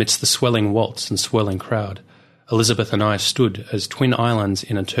 Amidst the swelling waltz and swirling crowd, Elizabeth and I stood as twin islands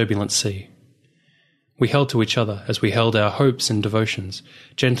in a turbulent sea. We held to each other as we held our hopes and devotions,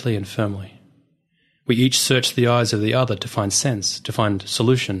 gently and firmly. We each searched the eyes of the other to find sense, to find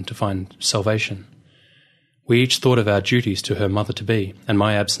solution, to find salvation. We each thought of our duties to her mother-to-be and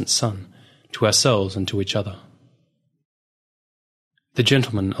my absent son, to ourselves and to each other. The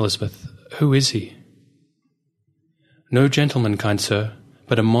gentleman, Elizabeth, who is he? No gentleman, kind sir,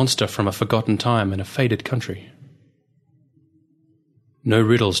 but a monster from a forgotten time and a faded country. No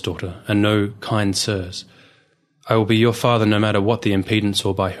riddles, daughter, and no kind sirs. I will be your father no matter what the impedance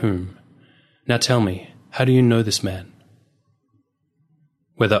or by whom. Now tell me, how do you know this man?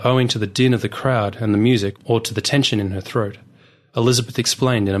 Whether owing to the din of the crowd and the music or to the tension in her throat, Elizabeth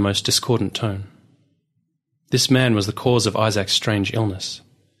explained in a most discordant tone. This man was the cause of Isaac's strange illness,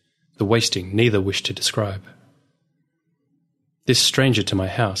 the wasting neither wished to describe. This stranger to my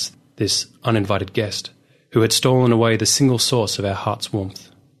house, this uninvited guest, who had stolen away the single source of our heart's warmth.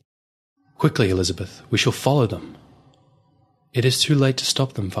 Quickly, Elizabeth, we shall follow them. It is too late to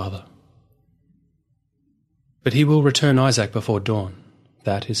stop them, father. But he will return Isaac before dawn.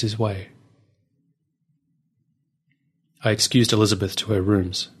 That is his way. I excused Elizabeth to her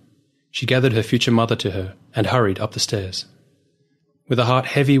rooms. She gathered her future mother to her and hurried up the stairs. With a heart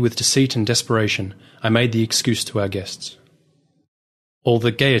heavy with deceit and desperation, I made the excuse to our guests. All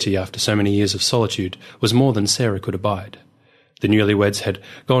the gaiety after so many years of solitude was more than Sarah could abide. The newlyweds had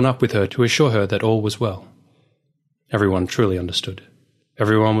gone up with her to assure her that all was well. Everyone truly understood.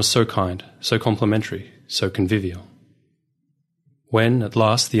 Everyone was so kind, so complimentary, so convivial. When, at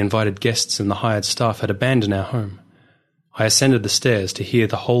last, the invited guests and the hired staff had abandoned our home, I ascended the stairs to hear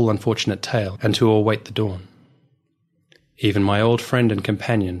the whole unfortunate tale and to await the dawn. Even my old friend and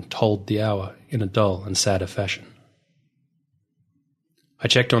companion told the hour in a dull and sadder fashion. I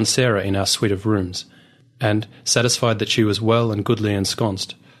checked on Sarah in our suite of rooms, and, satisfied that she was well and goodly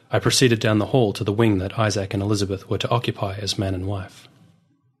ensconced, I proceeded down the hall to the wing that Isaac and Elizabeth were to occupy as man and wife.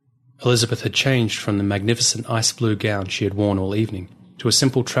 Elizabeth had changed from the magnificent ice-blue gown she had worn all evening to a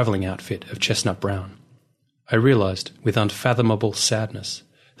simple travelling outfit of chestnut brown. I realised, with unfathomable sadness,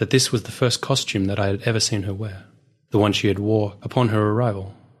 that this was the first costume that I had ever seen her wear, the one she had wore upon her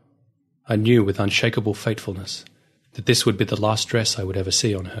arrival. I knew with unshakable fatefulness that this would be the last dress I would ever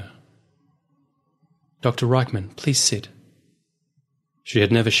see on her. Dr. Reichman, please sit. She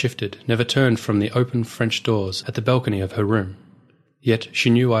had never shifted, never turned from the open French doors at the balcony of her room, yet she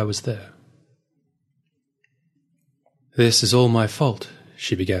knew I was there. This is all my fault,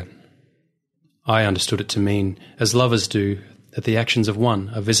 she began. I understood it to mean, as lovers do, that the actions of one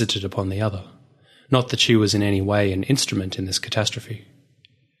are visited upon the other, not that she was in any way an instrument in this catastrophe.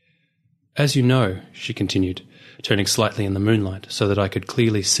 As you know, she continued, turning slightly in the moonlight so that I could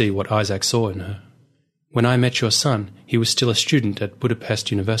clearly see what Isaac saw in her, when I met your son, he was still a student at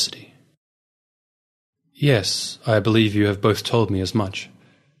Budapest University. Yes, I believe you have both told me as much.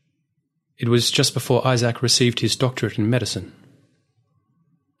 It was just before Isaac received his doctorate in medicine.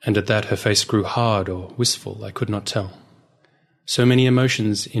 And at that her face grew hard or wistful, I could not tell. So many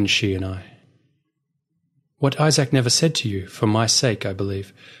emotions in she and I. What Isaac never said to you, for my sake, I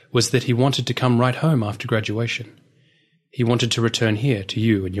believe, was that he wanted to come right home after graduation. He wanted to return here to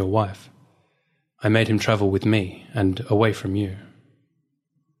you and your wife. I made him travel with me and away from you.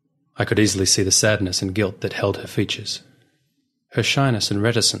 I could easily see the sadness and guilt that held her features. Her shyness and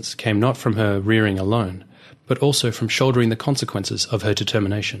reticence came not from her rearing alone, but also from shouldering the consequences of her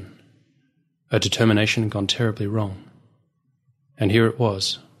determination. A determination gone terribly wrong. And here it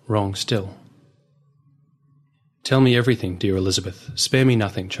was, wrong still. Tell me everything, dear Elizabeth. Spare me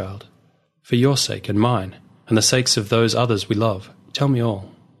nothing, child. For your sake and mine, and the sakes of those others we love, tell me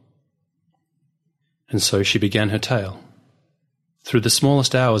all. And so she began her tale. Through the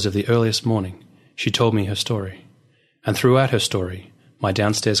smallest hours of the earliest morning, she told me her story, and throughout her story, my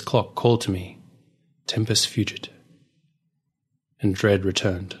downstairs clock called to me, Tempus fugit, and dread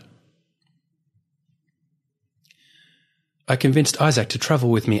returned. I convinced Isaac to travel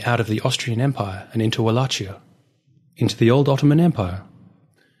with me out of the Austrian Empire and into Wallachia, into the old Ottoman Empire.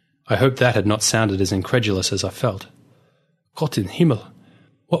 I hoped that had not sounded as incredulous as I felt. Gott in Himmel!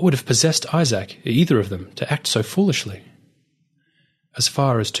 What would have possessed Isaac, either of them, to act so foolishly? As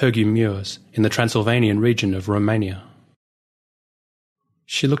far as Târgu Mureș, in the Transylvanian region of Romania.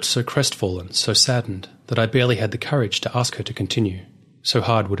 She looked so crestfallen, so saddened, that I barely had the courage to ask her to continue, so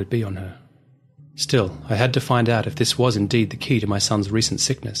hard would it be on her. Still, I had to find out if this was indeed the key to my son's recent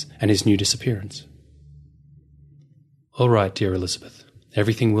sickness and his new disappearance. "All right, dear Elizabeth.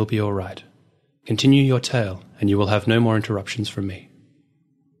 Everything will be all right. Continue your tale, and you will have no more interruptions from me."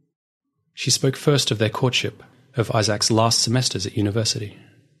 She spoke first of their courtship, of Isaac's last semesters at university.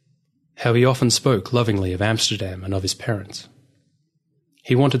 How he often spoke lovingly of Amsterdam and of his parents.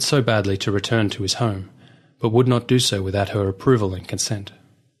 He wanted so badly to return to his home, but would not do so without her approval and consent.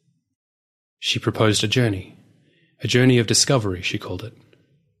 She proposed a journey of discovery, she called it.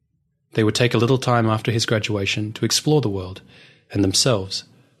 They would take a little time after his graduation to explore the world and themselves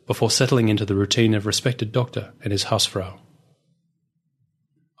before settling into the routine of respected doctor and his Hausfrau.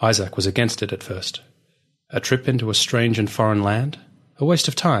 Isaac was against it at first. A trip into a strange and foreign land? A waste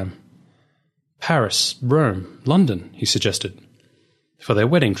of time. Paris, Rome, London, he suggested. For their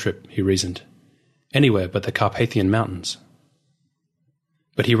wedding trip, he reasoned. Anywhere but the Carpathian Mountains.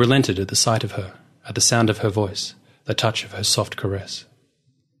 But he relented at the sight of her, at the sound of her voice, the touch of her soft caress.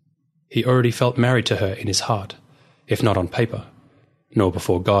 He already felt married to her in his heart, if not on paper, nor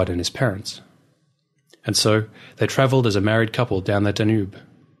before God and his parents. And so they travelled as a married couple down the Danube,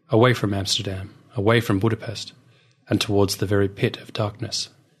 away from Amsterdam, away from Budapest, and towards the very pit of darkness.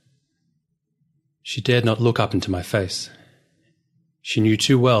 She dared not look up into my face. She knew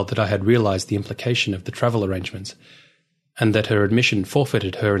too well that I had realized the implication of the travel arrangements, and that her admission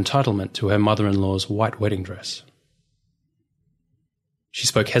forfeited her entitlement to her mother-in-law's white wedding dress. She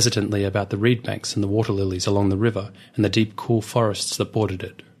spoke hesitantly about the reed banks and the water lilies along the river and the deep, cool forests that bordered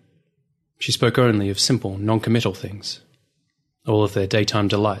it. She spoke only of simple, non-committal things, all of their daytime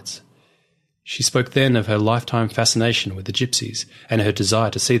delights. She spoke then of her lifetime fascination with the gypsies and her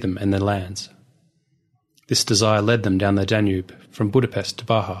desire to see them and their lands. This desire led them down the Danube from Budapest to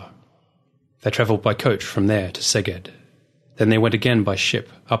Baja. They travelled by coach from there to Szeged. Then they went again by ship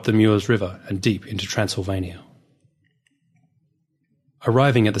up the Mureș River and deep into Transylvania.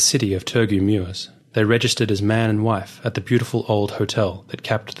 Arriving at the city of Târgu Mureș, they registered as man and wife at the beautiful old hotel that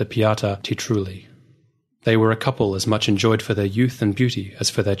capped the Piața Titrului. They were a couple as much enjoyed for their youth and beauty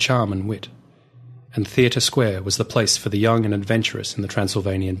as for their charm and wit, and Theatre Square was the place for the young and adventurous in the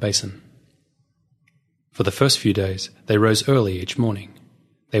Transylvanian basin. For the first few days, they rose early each morning.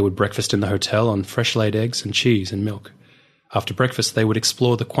 They would breakfast in the hotel on fresh-laid eggs and cheese and milk. After breakfast, they would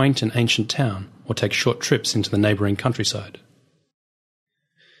explore the quaint and ancient town or take short trips into the neighbouring countryside.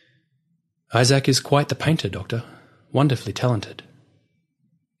 "Isaac is quite the painter, Doctor. Wonderfully talented."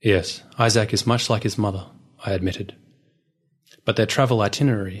 "Yes, Isaac is much like his mother," I admitted. But their travel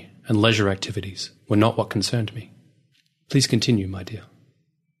itinerary and leisure activities were not what concerned me. "Please continue, my dear."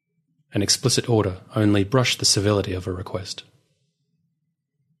 An explicit order only brushed the civility of a request.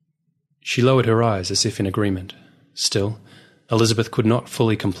 She lowered her eyes as if in agreement. Still, Elizabeth could not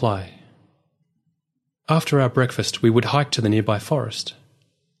fully comply. After our breakfast, we would hike to the nearby forest.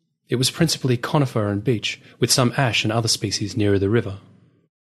 It was principally conifer and beech, with some ash and other species nearer the river.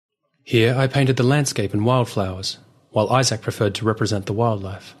 Here I painted the landscape and wildflowers, while Isaac preferred to represent the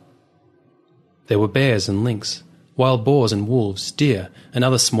wildlife. There were bears and lynx, wild boars and wolves, deer, and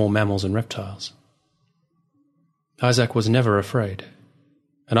other small mammals and reptiles. Isaac was never afraid,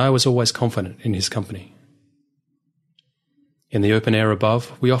 and I was always confident in his company. In the open air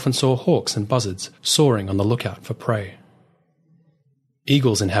above, we often saw hawks and buzzards soaring on the lookout for prey.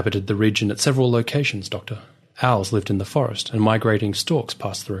 Eagles inhabited the region at several locations, Doctor. Owls lived in the forest, and migrating storks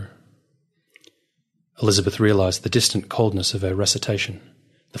passed through. Elizabeth realized the distant coldness of her recitation,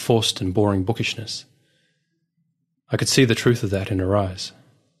 the forced and boring bookishness. I could see the truth of that in her eyes.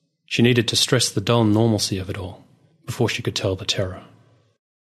 She needed to stress the dull normalcy of it all, before she could tell the terror.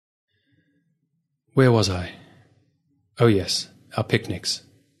 Where was I? Oh yes, our picnics.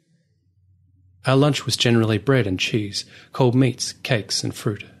 Our lunch was generally bread and cheese, cold meats, cakes and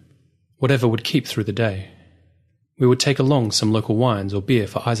fruit, whatever would keep through the day. We would take along some local wines or beer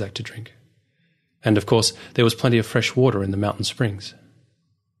for Isaac to drink. And of course, there was plenty of fresh water in the mountain springs.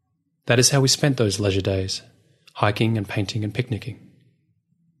 That is how we spent those leisure days, hiking and painting and picnicking.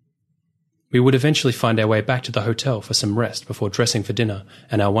 We would eventually find our way back to the hotel for some rest before dressing for dinner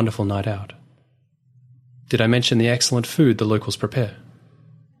and our wonderful night out. Did I mention the excellent food the locals prepare?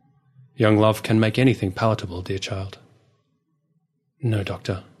 Young love can make anything palatable, dear child. No,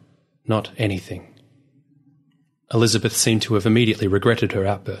 Doctor, not anything. Elizabeth seemed to have immediately regretted her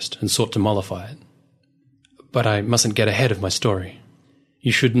outburst and sought to mollify it. But I mustn't get ahead of my story.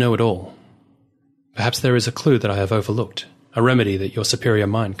 You should know it all. Perhaps there is a clue that I have overlooked, a remedy that your superior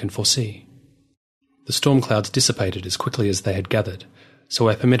mind can foresee. The storm clouds dissipated as quickly as they had gathered, so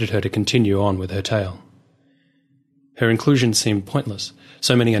I permitted her to continue on with her tale. Her inclusion seemed pointless,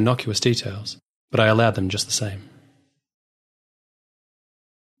 so many innocuous details, but I allowed them just the same.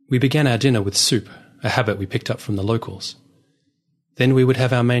 We began our dinner with soup, a habit we picked up from the locals. Then we would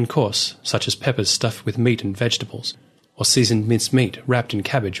have our main course, such as peppers stuffed with meat and vegetables, or seasoned minced meat wrapped in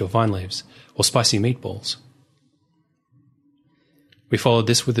cabbage or vine leaves, or spicy meatballs. We followed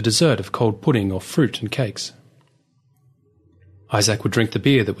this with a dessert of cold pudding or fruit and cakes. Isaac would drink the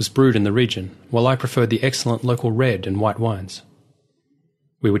beer that was brewed in the region, while I preferred the excellent local red and white wines.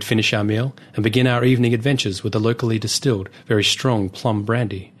 We would finish our meal and begin our evening adventures with the locally distilled, very strong plum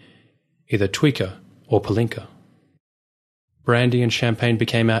brandy, either Tweaker or Palinka. Brandy and champagne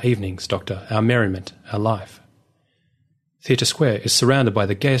became our evenings, Doctor, our merriment, our life. Theatre Square is surrounded by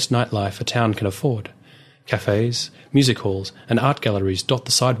the gayest nightlife a town can afford. Cafes, music halls, and art galleries dot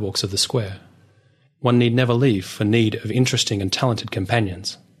the sidewalks of the square. One need never leave for need of interesting and talented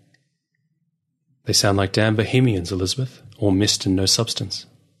companions. They sound like damn bohemians, Elizabeth, or mist and no substance.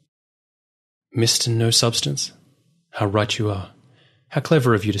 Mist and no substance? How right you are. How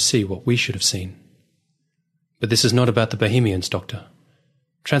clever of you to see what we should have seen. But this is not about the Bohemians, Doctor.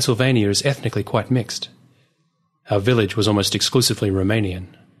 Transylvania is ethnically quite mixed. Our village was almost exclusively Romanian,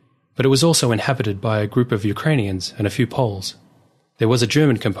 but it was also inhabited by a group of Ukrainians and a few Poles. There was a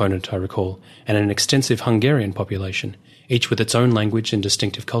German component, I recall, and an extensive Hungarian population, each with its own language and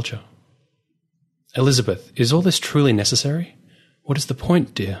distinctive culture. Elizabeth, is all this truly necessary? What is the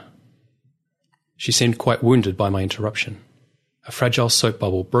point, dear? She seemed quite wounded by my interruption, a fragile soap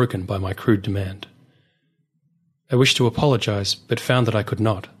bubble broken by my crude demand. I wished to apologize, but found that I could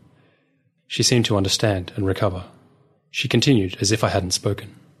not. She seemed to understand and recover. She continued as if I hadn't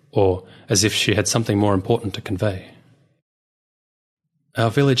spoken, or as if she had something more important to convey. Our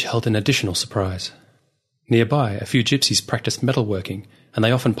village held an additional surprise. Nearby, a few gypsies practiced metalworking, and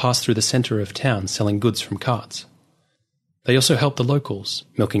they often passed through the centre of town selling goods from carts. They also helped the locals,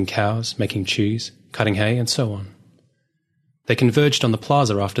 milking cows, making cheese, cutting hay, and so on. They converged on the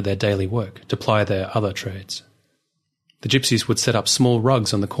plaza after their daily work to ply their other trades. The gypsies would set up small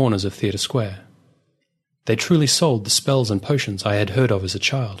rugs on the corners of Theatre Square. They truly sold the spells and potions I had heard of as a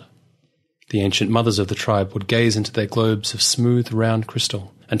child. The ancient mothers of the tribe would gaze into their globes of smooth, round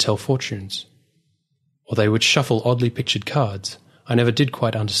crystal and tell fortunes. Or they would shuffle oddly pictured cards, I never did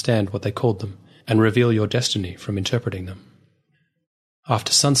quite understand what they called them, and reveal your destiny from interpreting them.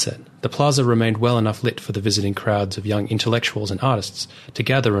 After sunset, the plaza remained well enough lit for the visiting crowds of young intellectuals and artists to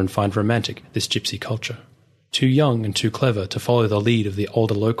gather and find romantic this gypsy culture. Too young and too clever to follow the lead of the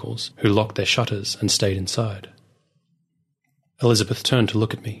older locals who locked their shutters and stayed inside. Elizabeth turned to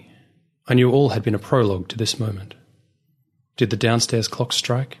look at me. I knew all had been a prologue to this moment. Did the downstairs clock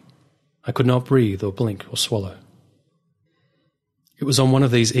strike? I could not breathe or blink or swallow. It was on one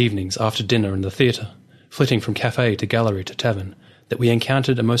of these evenings after dinner in the theatre, flitting from cafe to gallery to tavern, that we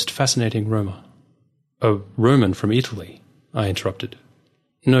encountered a most fascinating Roma. A Roman from Italy, I interrupted.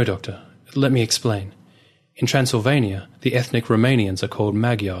 No, Doctor, let me explain. In Transylvania, the ethnic Romanians are called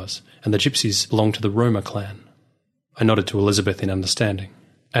Magyars, and the gypsies belong to the Roma clan. I nodded to Elizabeth in understanding,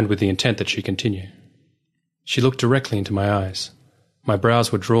 and with the intent that she continue. She looked directly into my eyes. My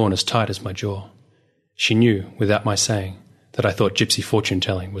brows were drawn as tight as my jaw. She knew, without my saying, that I thought gypsy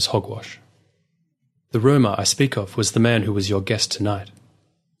fortune-telling was hogwash. The Roma I speak of was the man who was your guest tonight.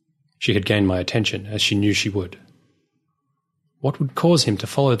 She had gained my attention, as she knew she would. What would cause him to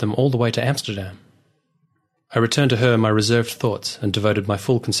follow them all the way to Amsterdam? I returned to her my reserved thoughts and devoted my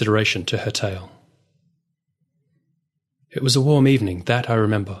full consideration to her tale. It was a warm evening, that I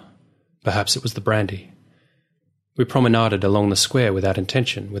remember. Perhaps it was the brandy. We promenaded along the square without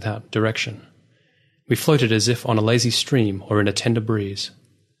intention, without direction. We floated as if on a lazy stream or in a tender breeze.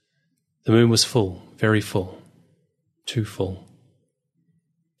 The moon was full, very full. Too full.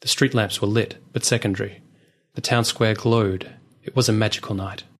 The street lamps were lit, but secondary. The town square glowed. It was a magical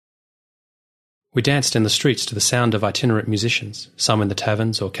night. We danced in the streets to the sound of itinerant musicians, some in the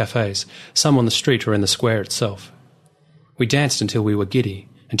taverns or cafes, some on the street or in the square itself. We danced until we were giddy,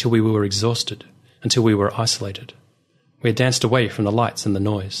 until we were exhausted, until we were isolated. We had danced away from the lights and the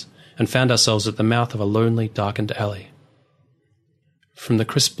noise, and found ourselves at the mouth of a lonely, darkened alley. From the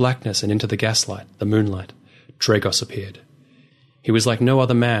crisp blackness and into the gaslight, the moonlight, Dragos appeared. He was like no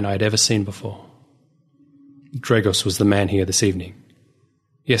other man I had ever seen before. Dragos was the man here this evening.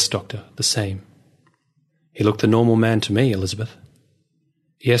 Yes, Doctor, the same. He looked the normal man to me, Elizabeth.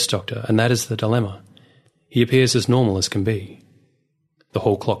 Yes, Doctor, and that is the dilemma. He appears as normal as can be. The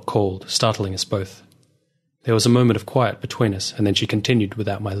hall clock called, startling us both. There was a moment of quiet between us, and then she continued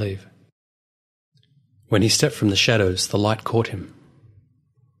without my leave. When he stepped from the shadows, the light caught him.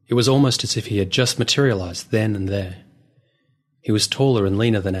 It was almost as if he had just materialized then and there. He was taller and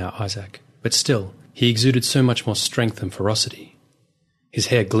leaner than our Isaac, but still, he exuded so much more strength and ferocity. His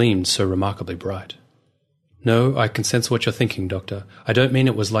hair gleamed so remarkably bright. No, I can sense what you're thinking, Doctor. I don't mean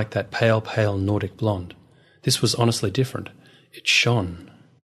it was like that pale, pale Nordic blonde. This was honestly different. It shone.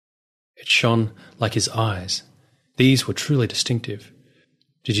 It shone like his eyes. These were truly distinctive.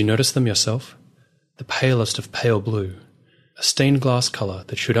 Did you notice them yourself? The palest of pale blue, a stained glass colour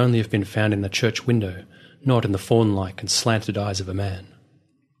that should only have been found in the church window, not in the fawn-like and slanted eyes of a man.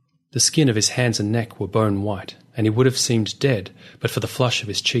 The skin of his hands and neck were bone white, and he would have seemed dead but for the flush of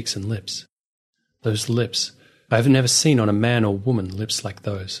his cheeks and lips. Those lips, I have never seen on a man or woman lips like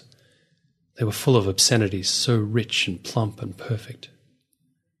those. They were full of obscenities, so rich and plump and perfect.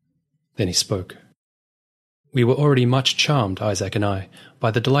 Then he spoke. We were already much charmed, Isaac and I,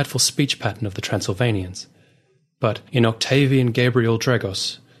 by the delightful speech pattern of the Transylvanians. But in Octavian Gabriel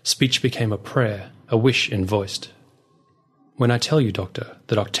Dragos, speech became a prayer, a wish envoiced. When I tell you, Doctor,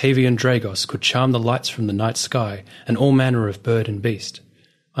 that Octavian Dragos could charm the lights from the night sky and all manner of bird and beast,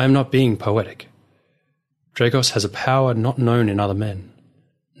 I am not being poetic. Dragos has a power not known in other men.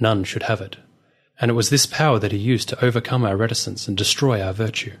 None should have it. And it was this power that he used to overcome our reticence and destroy our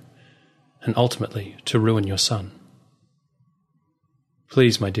virtue, and ultimately to ruin your son.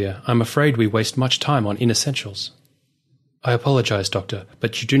 Please, my dear, I'm afraid we waste much time on inessentials. I apologize, Doctor,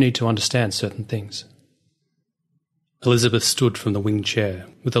 but you do need to understand certain things. Elizabeth stood from the winged chair,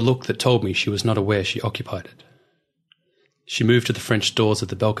 with a look that told me she was not aware she occupied it. She moved to the French doors of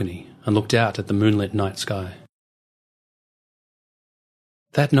the balcony and looked out at the moonlit night sky.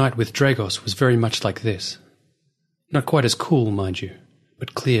 That night with Dragos was very much like this. Not quite as cool, mind you,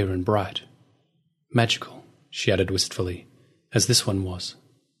 but clear and bright. Magical, she added wistfully, as this one was.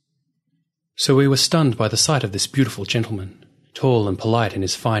 So we were stunned by the sight of this beautiful gentleman, tall and polite in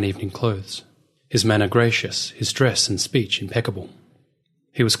his fine evening clothes, his manner gracious, his dress and speech impeccable.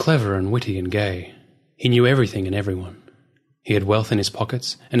 He was clever and witty and gay. He knew everything and everyone. He had wealth in his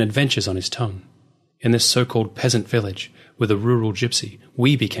pockets and adventures on his tongue. In this so-called peasant village, with a rural gypsy,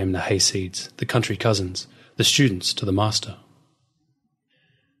 we became the hayseeds, the country cousins, the students to the master.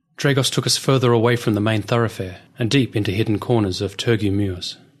 Dragos took us further away from the main thoroughfare and deep into hidden corners of Turgu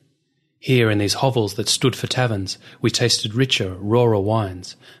Muirs. Here, in these hovels that stood for taverns, we tasted richer, rawer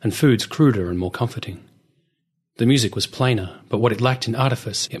wines, and foods cruder and more comforting. The music was plainer, but what it lacked in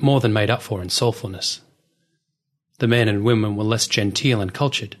artifice, it more than made up for in soulfulness. The men and women were less genteel and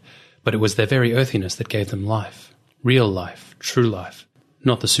cultured, but it was their very earthiness that gave them life, real life, true life,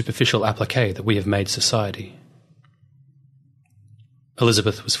 not the superficial appliqué that we have made society.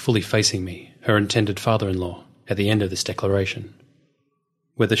 Elizabeth was fully facing me, her intended father-in-law, at the end of this declaration.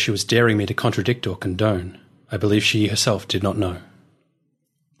 Whether she was daring me to contradict or condone, I believe she herself did not know.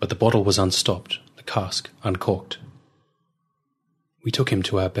 But the bottle was unstopped, the cask uncorked. We took him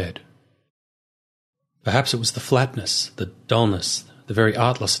to our bed. Perhaps it was the flatness, the dullness, the very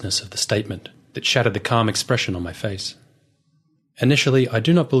artlessness of the statement that shattered the calm expression on my face. Initially, I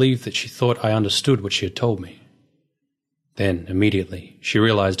do not believe that she thought I understood what she had told me. Then, immediately, she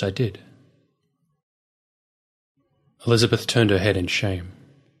realized I did. Elizabeth turned her head in shame,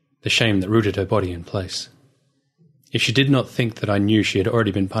 the shame that rooted her body in place. If she did not think that I knew she had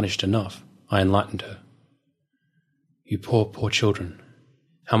already been punished enough, I enlightened her. You poor, poor children.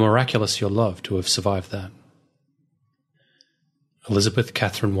 How miraculous your love to have survived that. Elizabeth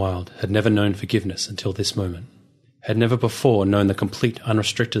Catherine Wilde had never known forgiveness until this moment, had never before known the complete,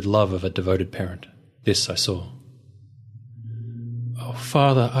 unrestricted love of a devoted parent. This I saw. Oh,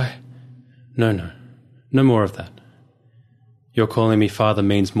 Father, No more of that. Your calling me father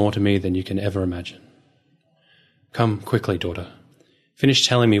means more to me than you can ever imagine. Come quickly, daughter. Finish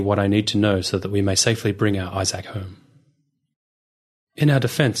telling me what I need to know so that we may safely bring our Isaac home. In our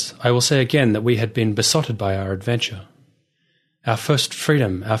defence, I will say again that we had been besotted by our adventure. Our first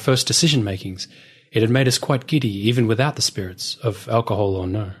freedom, our first decision-makings, it had made us quite giddy even without the spirits, of alcohol or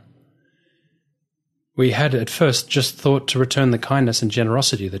no. We had at first just thought to return the kindness and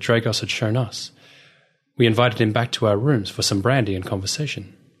generosity that Dragos had shown us. We invited him back to our rooms for some brandy and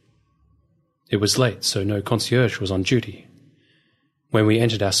conversation. It was late, so no concierge was on duty. When we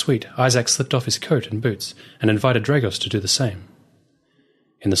entered our suite, Isaac slipped off his coat and boots and invited Dragos to do the same.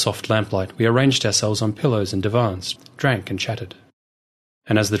 In the soft lamplight, we arranged ourselves on pillows and divans, drank and chatted.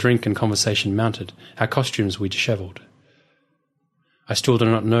 And as the drink and conversation mounted, our costumes we dishevelled. I still do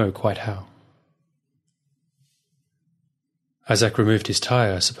not know quite how. Isaac removed his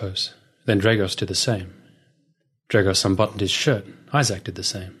tie, I suppose. Then Dragos did the same. Dragos unbuttoned his shirt. Isaac did the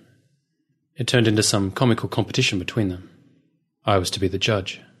same. It turned into some comical competition between them. I was to be the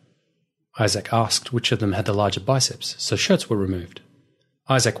judge. Isaac asked which of them had the larger biceps, so shirts were removed.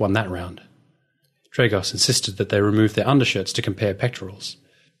 Isaac won that round. Dragos insisted that they remove their undershirts to compare pectorals,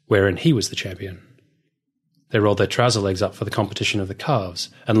 wherein he was the champion. They rolled their trouser legs up for the competition of the calves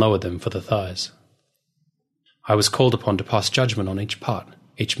and lowered them for the thighs. I was called upon to pass judgment on each part,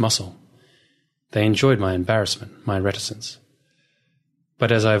 each muscle. They enjoyed my embarrassment, my reticence.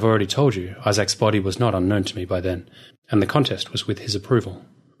 But as I have already told you, Isaac's body was not unknown to me by then, and the contest was with his approval,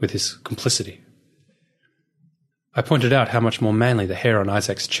 with his complicity. I pointed out how much more manly the hair on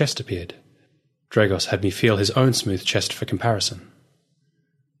Isaac's chest appeared. Dragos had me feel his own smooth chest for comparison.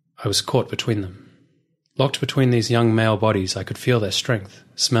 I was caught between them. Locked between these young male bodies, I could feel their strength,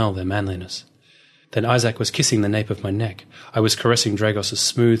 smell their manliness. Then Isaac was kissing the nape of my neck. I was caressing Dragos'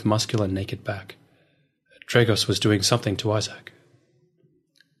 smooth, muscular, naked back. Dragos was doing something to Isaac.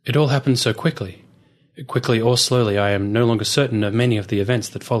 It all happened so quickly. Quickly or slowly, I am no longer certain of many of the events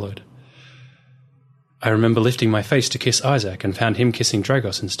that followed. I remember lifting my face to kiss Isaac and found him kissing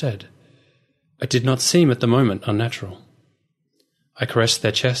Dragos instead. It did not seem at the moment unnatural. I caressed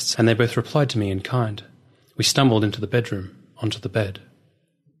their chests, and they both replied to me in kind. We stumbled into the bedroom, onto the bed.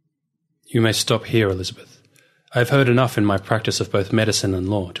 You may stop here, Elizabeth. I have heard enough in my practice of both medicine and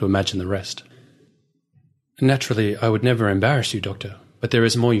law to imagine the rest. Naturally, I would never embarrass you, Doctor, but there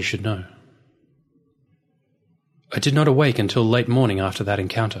is more you should know. I did not awake until late morning after that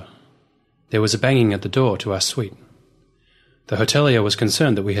encounter. There was a banging at the door to our suite. The hotelier was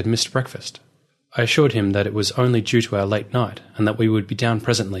concerned that we had missed breakfast. I assured him that it was only due to our late night and that we would be down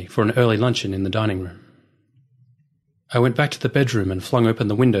presently for an early luncheon in the dining room. I went back to the bedroom and flung open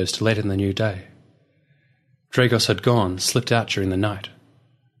the windows to let in the new day. Dragos had gone, slipped out during the night.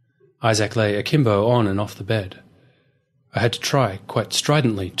 Isaac lay akimbo on and off the bed. I had to try, quite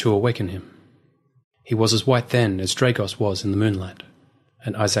stridently, to awaken him. He was as white then as Dragos was in the moonlight,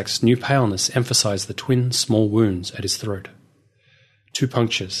 and Isaac's new paleness emphasized the twin small wounds at his throat. 2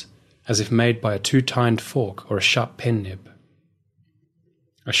 punctures, as if made by a 2-tined fork or a sharp pen nib.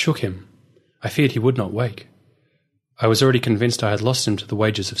 I shook him. I feared he would not wake. I was already convinced I had lost him to the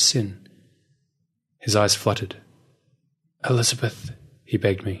wages of sin. His eyes fluttered. "Elizabeth," he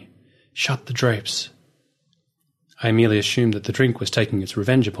begged me, "shut the drapes." I merely assumed that the drink was taking its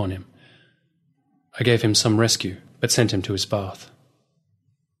revenge upon him. I gave him some rescue, but sent him to his bath.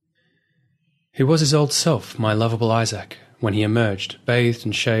 He was his old self, my lovable Isaac, when he emerged, bathed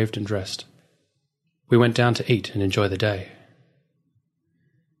and shaved and dressed. We went down to eat and enjoy the day.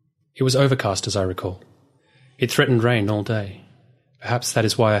 It was overcast, as I recall. It threatened rain all day. Perhaps that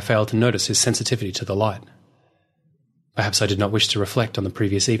is why I failed to notice his sensitivity to the light. Perhaps I did not wish to reflect on the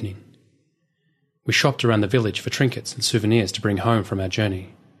previous evening. We shopped around the village for trinkets and souvenirs to bring home from our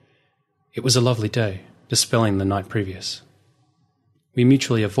journey. It was a lovely day, dispelling the night previous. We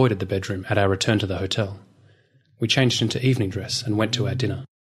mutually avoided the bedroom at our return to the hotel. We changed into evening dress and went to our dinner.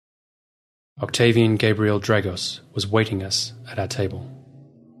 Octavian Gabriel Dragos was waiting us at our table.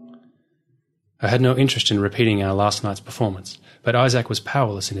 I had no interest in repeating our last night's performance, but Isaac was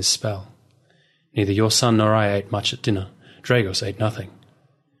powerless in his spell. Neither your son nor I ate much at dinner. Dragos ate nothing.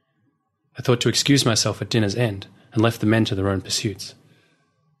 I thought to excuse myself at dinner's end and left the men to their own pursuits.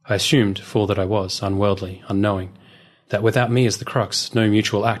 I assumed, fool that I was, unworldly, unknowing, that without me as the crux, no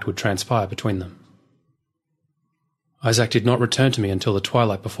mutual act would transpire between them. Isaac did not return to me until the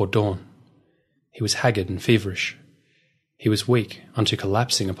twilight before dawn. He was haggard and feverish. He was weak unto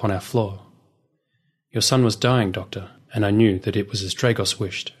collapsing upon our floor. Your son was dying, Doctor, and I knew that it was as Dragos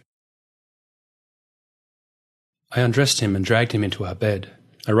wished. I undressed him and dragged him into our bed.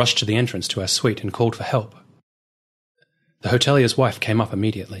 I rushed to the entrance to our suite and called for help. The hotelier's wife came up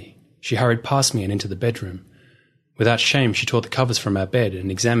immediately. She hurried past me and into the bedroom. Without shame, she tore the covers from our bed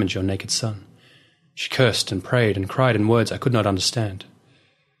and examined your naked son. She cursed and prayed and cried in words I could not understand.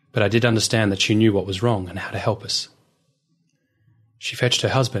 But I did understand that she knew what was wrong and how to help us. She fetched her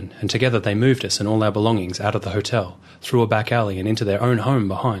husband, and together they moved us and all our belongings out of the hotel, through a back alley and into their own home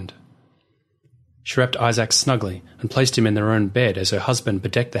behind. She wrapped Isaac snugly and placed him in their own bed as her husband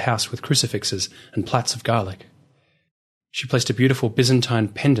bedecked the house with crucifixes and plats of garlic. She placed a beautiful Byzantine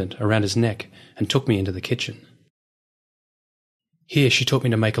pendant around his neck and took me into the kitchen. Here she taught me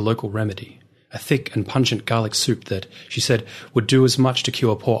to make a local remedy, a thick and pungent garlic soup that, she said, would do as much to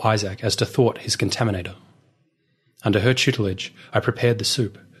cure poor Isaac as to thwart his contaminator. Under her tutelage, I prepared the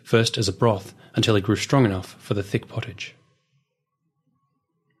soup, first as a broth until he grew strong enough for the thick pottage.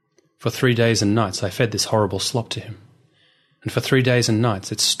 For 3 days and nights I fed this horrible slop to him. and for 3 days and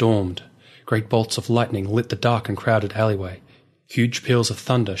nights it stormed. Great bolts of lightning lit the dark and crowded alleyway. Huge peals of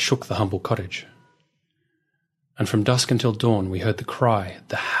thunder shook the humble cottage. And from dusk until dawn we heard the cry,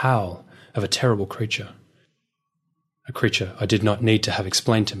 the howl of a terrible creature. A creature I did not need to have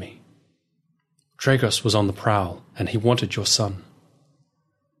explained to me. Dragos was on the prowl, and he wanted your son.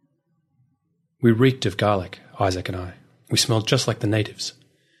 We reeked of garlic, Isaac and I. We smelled just like the natives.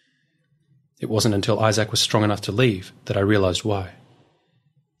 It wasn't until Isaac was strong enough to leave that I realized why.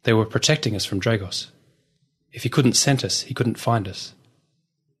 They were protecting us from Dragos. If he couldn't scent us, he couldn't find us.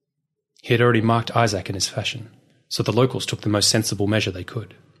 He had already marked Isaac in his fashion, so the locals took the most sensible measure they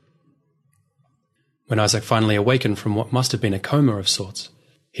could. When Isaac finally awakened from what must have been a coma of sorts,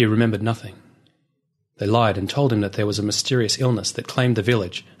 he remembered nothing. They lied and told him that there was a mysterious illness that claimed the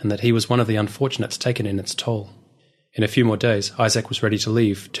village and that he was one of the unfortunates taken in its toll. In a few more days, Isaac was ready to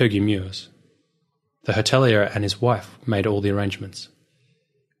leave Turgi Muirs. The hotelier and his wife made all the arrangements.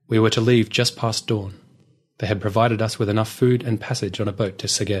 We were to leave just past dawn. They had provided us with enough food and passage on a boat to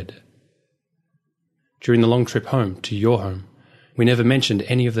Szeged. During the long trip home, to your home, we never mentioned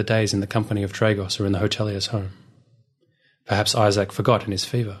any of the days in the company of Dragos or in the hotelier's home. Perhaps Isaac forgot in his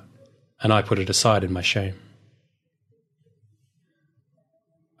fever, and I put it aside in my shame.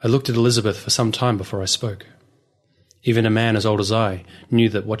 I looked at Elizabeth for some time before I spoke. Even a man as old as I knew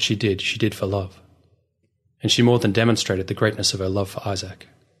that what she did for love. And she more than demonstrated the greatness of her love for Isaac.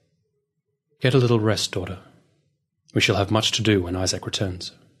 Get a little rest, daughter. We shall have much to do when Isaac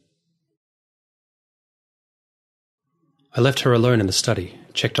returns. I left her alone in the study,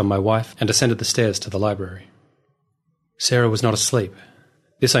 checked on my wife, and ascended the stairs to the library. Sarah was not asleep.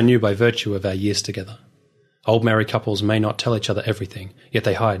 This I knew by virtue of our years together. Old married couples may not tell each other everything, yet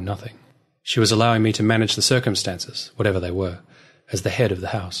they hide nothing. She was allowing me to manage the circumstances, whatever they were, as the head of the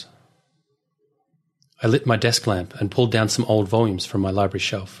house. I lit my desk lamp and pulled down some old volumes from my library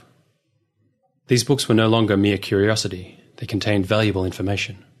shelf. These books were no longer mere curiosity. They contained valuable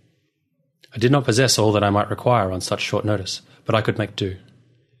information. I did not possess all that I might require on such short notice, but I could make do.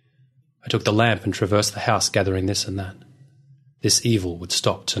 I took the lamp and traversed the house gathering this and that. This evil would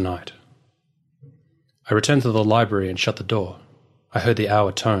stop tonight. I returned to the library and shut the door. I heard the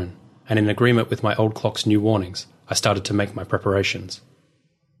hour tone, and in agreement with my old clock's new warnings, I started to make my preparations.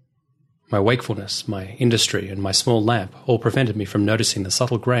 My wakefulness, my industry, and my small lamp all prevented me from noticing the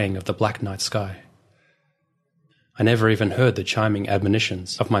subtle greying of the black night sky. I never even heard the chiming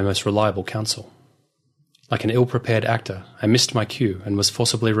admonitions of my most reliable counsel. Like an ill-prepared actor, I missed my cue and was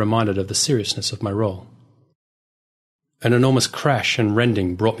forcibly reminded of the seriousness of my role. An enormous crash and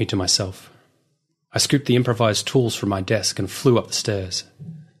rending brought me to myself. I scooped the improvised tools from my desk and flew up the stairs.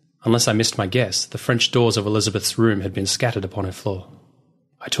 Unless I missed my guess, the French doors of Elizabeth's room had been scattered upon her floor.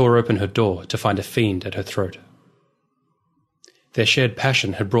 I tore open her door to find a fiend at her throat. Their shared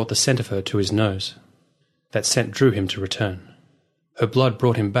passion had brought the scent of her to his nose. That scent drew him to return. Her blood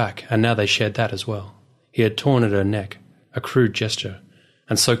brought him back, and now they shared that as well. He had torn at her neck, a crude gesture,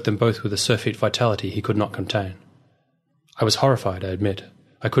 and soaked them both with a surfeit vitality he could not contain. I was horrified, I admit.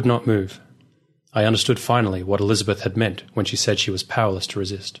 I could not move. I understood finally what Elizabeth had meant when she said she was powerless to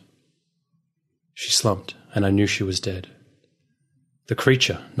resist. She slumped, and I knew she was dead. The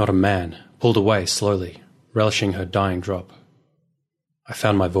creature, not a man, pulled away slowly, relishing her dying drop. I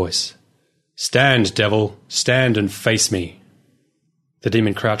found my voice. "Stand, devil! Stand and face me!" The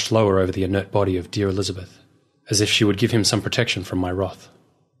demon crouched lower over the inert body of dear Elizabeth, as if she would give him some protection from my wrath.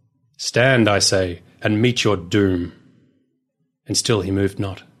 "Stand, I say, and meet your doom." And still he moved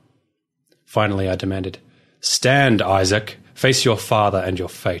not. Finally I demanded, "Stand, Isaac! Face your father and your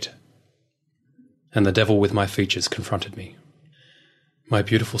fate." And the devil with my features confronted me. My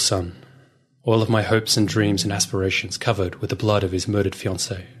beautiful son, all of my hopes and dreams and aspirations covered with the blood of his murdered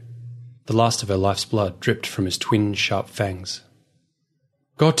fiancée. The last of her life's blood dripped from his twin sharp fangs.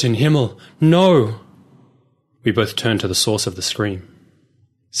 "Gott in Himmel, no!" We both turned to the source of the scream.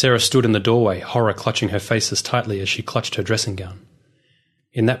 Sarah stood in the doorway, horror clutching her face as tightly as she clutched her dressing gown.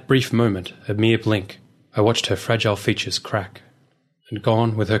 In that brief moment, a mere blink, I watched her fragile features crack, and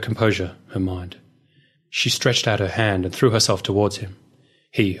gone with her composure, her mind. She stretched out her hand and threw herself towards him,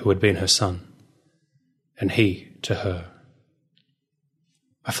 he who had been her son, and he to her.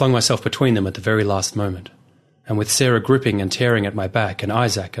 I flung myself between them at the very last moment, and with Sarah gripping and tearing at my back and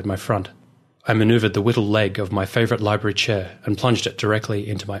Isaac at my front, I manoeuvred the whittled leg of my favourite library chair and plunged it directly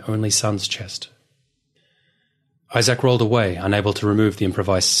into my only son's chest. Isaac rolled away, unable to remove the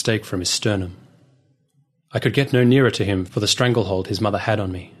improvised stake from his sternum. I could get no nearer to him for the stranglehold his mother had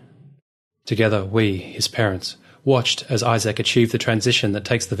on me. Together we, his parents, watched as Isaac achieved the transition that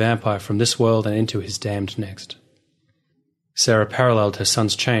takes the vampire from this world and into his damned next. Sarah paralleled her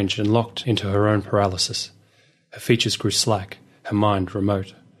son's change and locked into her own paralysis. Her features grew slack, her mind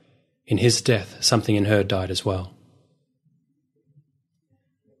remote. In his death, something in her died as well.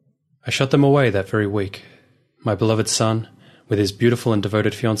 I shut them away that very week. My beloved son, with his beautiful and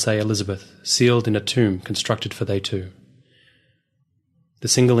devoted fiancée Elizabeth, sealed in a tomb constructed for they two. The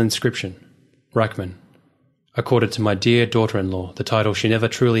single inscription, Reichman, accorded to my dear daughter-in-law the title she never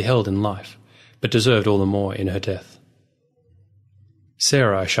truly held in life, but deserved all the more in her death.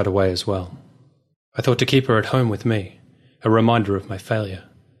 Sarah I shut away as well. I thought to keep her at home with me, a reminder of my failure,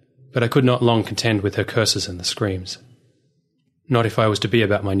 but I could not long contend with her curses and the screams. Not if I was to be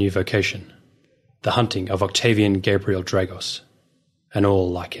about my new vocation, the hunting of Octavian Gabriel Dragos, and all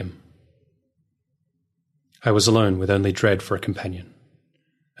like him. I was alone with only dread for a companion,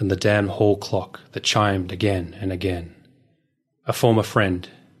 and the damn hall clock that chimed again and again. A former friend,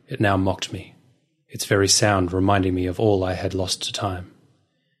 it now mocked me, its very sound reminding me of all I had lost to time,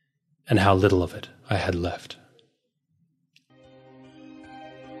 and how little of it I had left.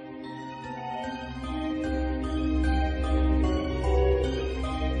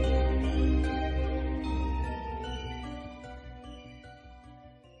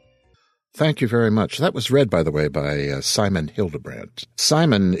 Thank you very much. That was read, by the way, by Simon Hildebrandt.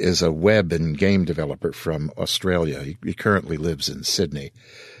 Simon is a web and game developer from Australia. He currently lives in Sydney.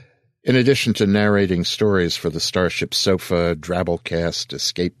 In addition to narrating stories for the Starship Sofa, Drabblecast,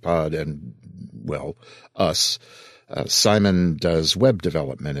 Escape Pod, and, well, us, Simon does web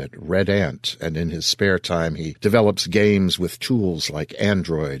development at Red Ant, and in his spare time he develops games with tools like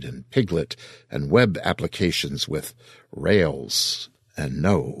Android and Piglet and web applications with Rails. And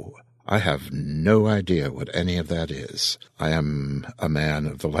no, I have no idea what any of that is. I am a man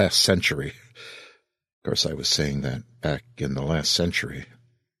of the last century. Of course, I was saying that back in the last century.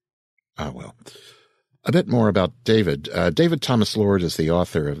 Ah, well. A bit more about David. David Thomas Lord is the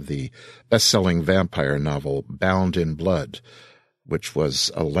author of the best-selling vampire novel Bound in Blood, which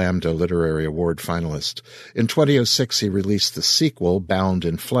was a Lambda Literary Award finalist. In 2006, he released the sequel, Bound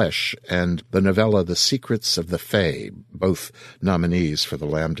in Flesh, and the novella The Secrets of the Fae, both nominees for the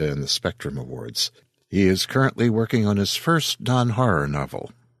Lambda and the Spectrum Awards. He is currently working on his first non-horror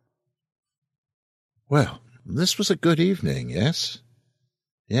novel. Well, this was a good evening, yes?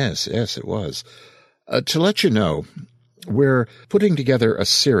 Yes, it was. To let you know, we're putting together a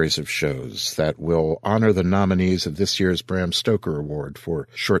series of shows that will honor the nominees of this year's Bram Stoker Award for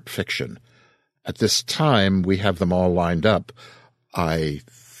short fiction. At this time, we have them all lined up, I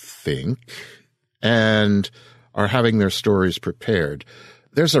think, and are having their stories prepared.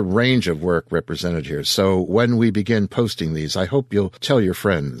 There's a range of work represented here, so when we begin posting these, I hope you'll tell your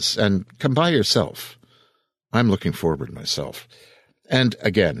friends and come by yourself. I'm looking forward myself. And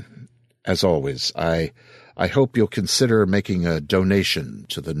again, as always, I hope you'll consider making a donation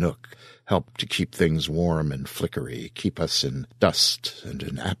to the Nook. Help to keep things warm and flickery, keep us in dust and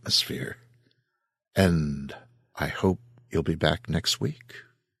in atmosphere. And I hope you'll be back next week.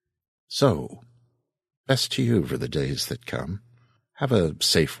 So, best to you for the days that come. Have a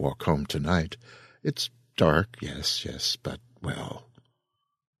safe walk home tonight. It's dark, yes, but, well,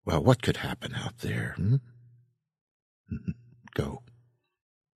 what could happen out there, Go.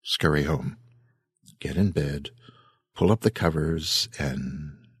 Scurry home. Get in bed, pull up the covers,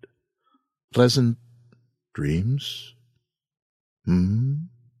 and pleasant dreams?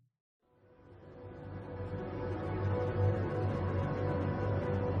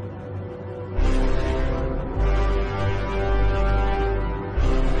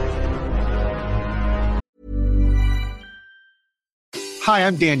 Hi,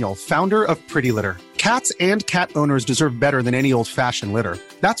 I'm Daniel, founder of Pretty Litter. Cats and cat owners deserve better than any old-fashioned litter.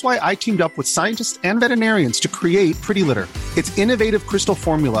 That's why I teamed up with scientists and veterinarians to create Pretty Litter. Its innovative crystal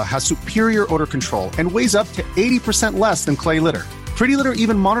formula has superior odor control and weighs up to 80% less than clay litter. Pretty Litter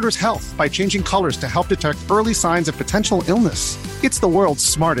even monitors health by changing colors to help detect early signs of potential illness. It's the world's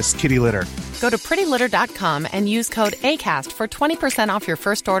smartest kitty litter. Go to prettylitter.com and use code ACAST for 20% off your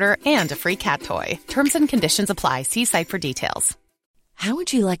first order and a free cat toy. Terms and conditions apply. See site for details. How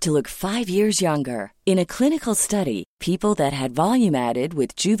would you like to look 5 years younger? In a clinical study, people that had volume added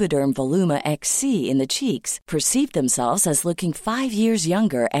with Juvederm Voluma XC in the cheeks perceived themselves as looking 5 years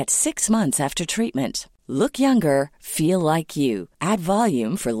younger at 6 months after treatment. Look younger, feel like you. Add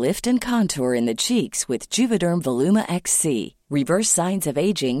volume for lift and contour in the cheeks with Juvederm Voluma XC. Reverse signs of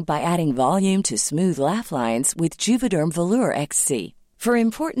aging by adding volume to smooth laugh lines with Juvederm Volure XC. For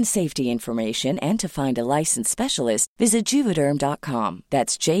important safety information and to find a licensed specialist, visit Juvederm.com.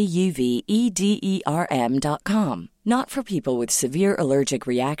 That's JUVEDERM.com. Not for people with severe allergic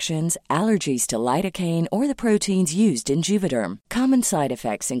reactions, allergies to lidocaine, or the proteins used in Juvederm. Common side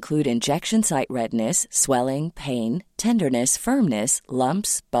effects include injection site redness, swelling, pain, tenderness, firmness,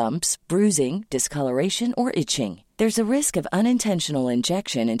 lumps, bumps, bruising, discoloration, or itching. There's a risk of unintentional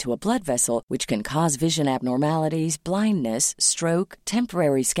injection into a blood vessel, which can cause vision abnormalities, blindness, stroke,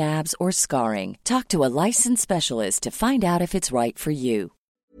 temporary scabs, or scarring. Talk to a licensed specialist to find out if it's right for you.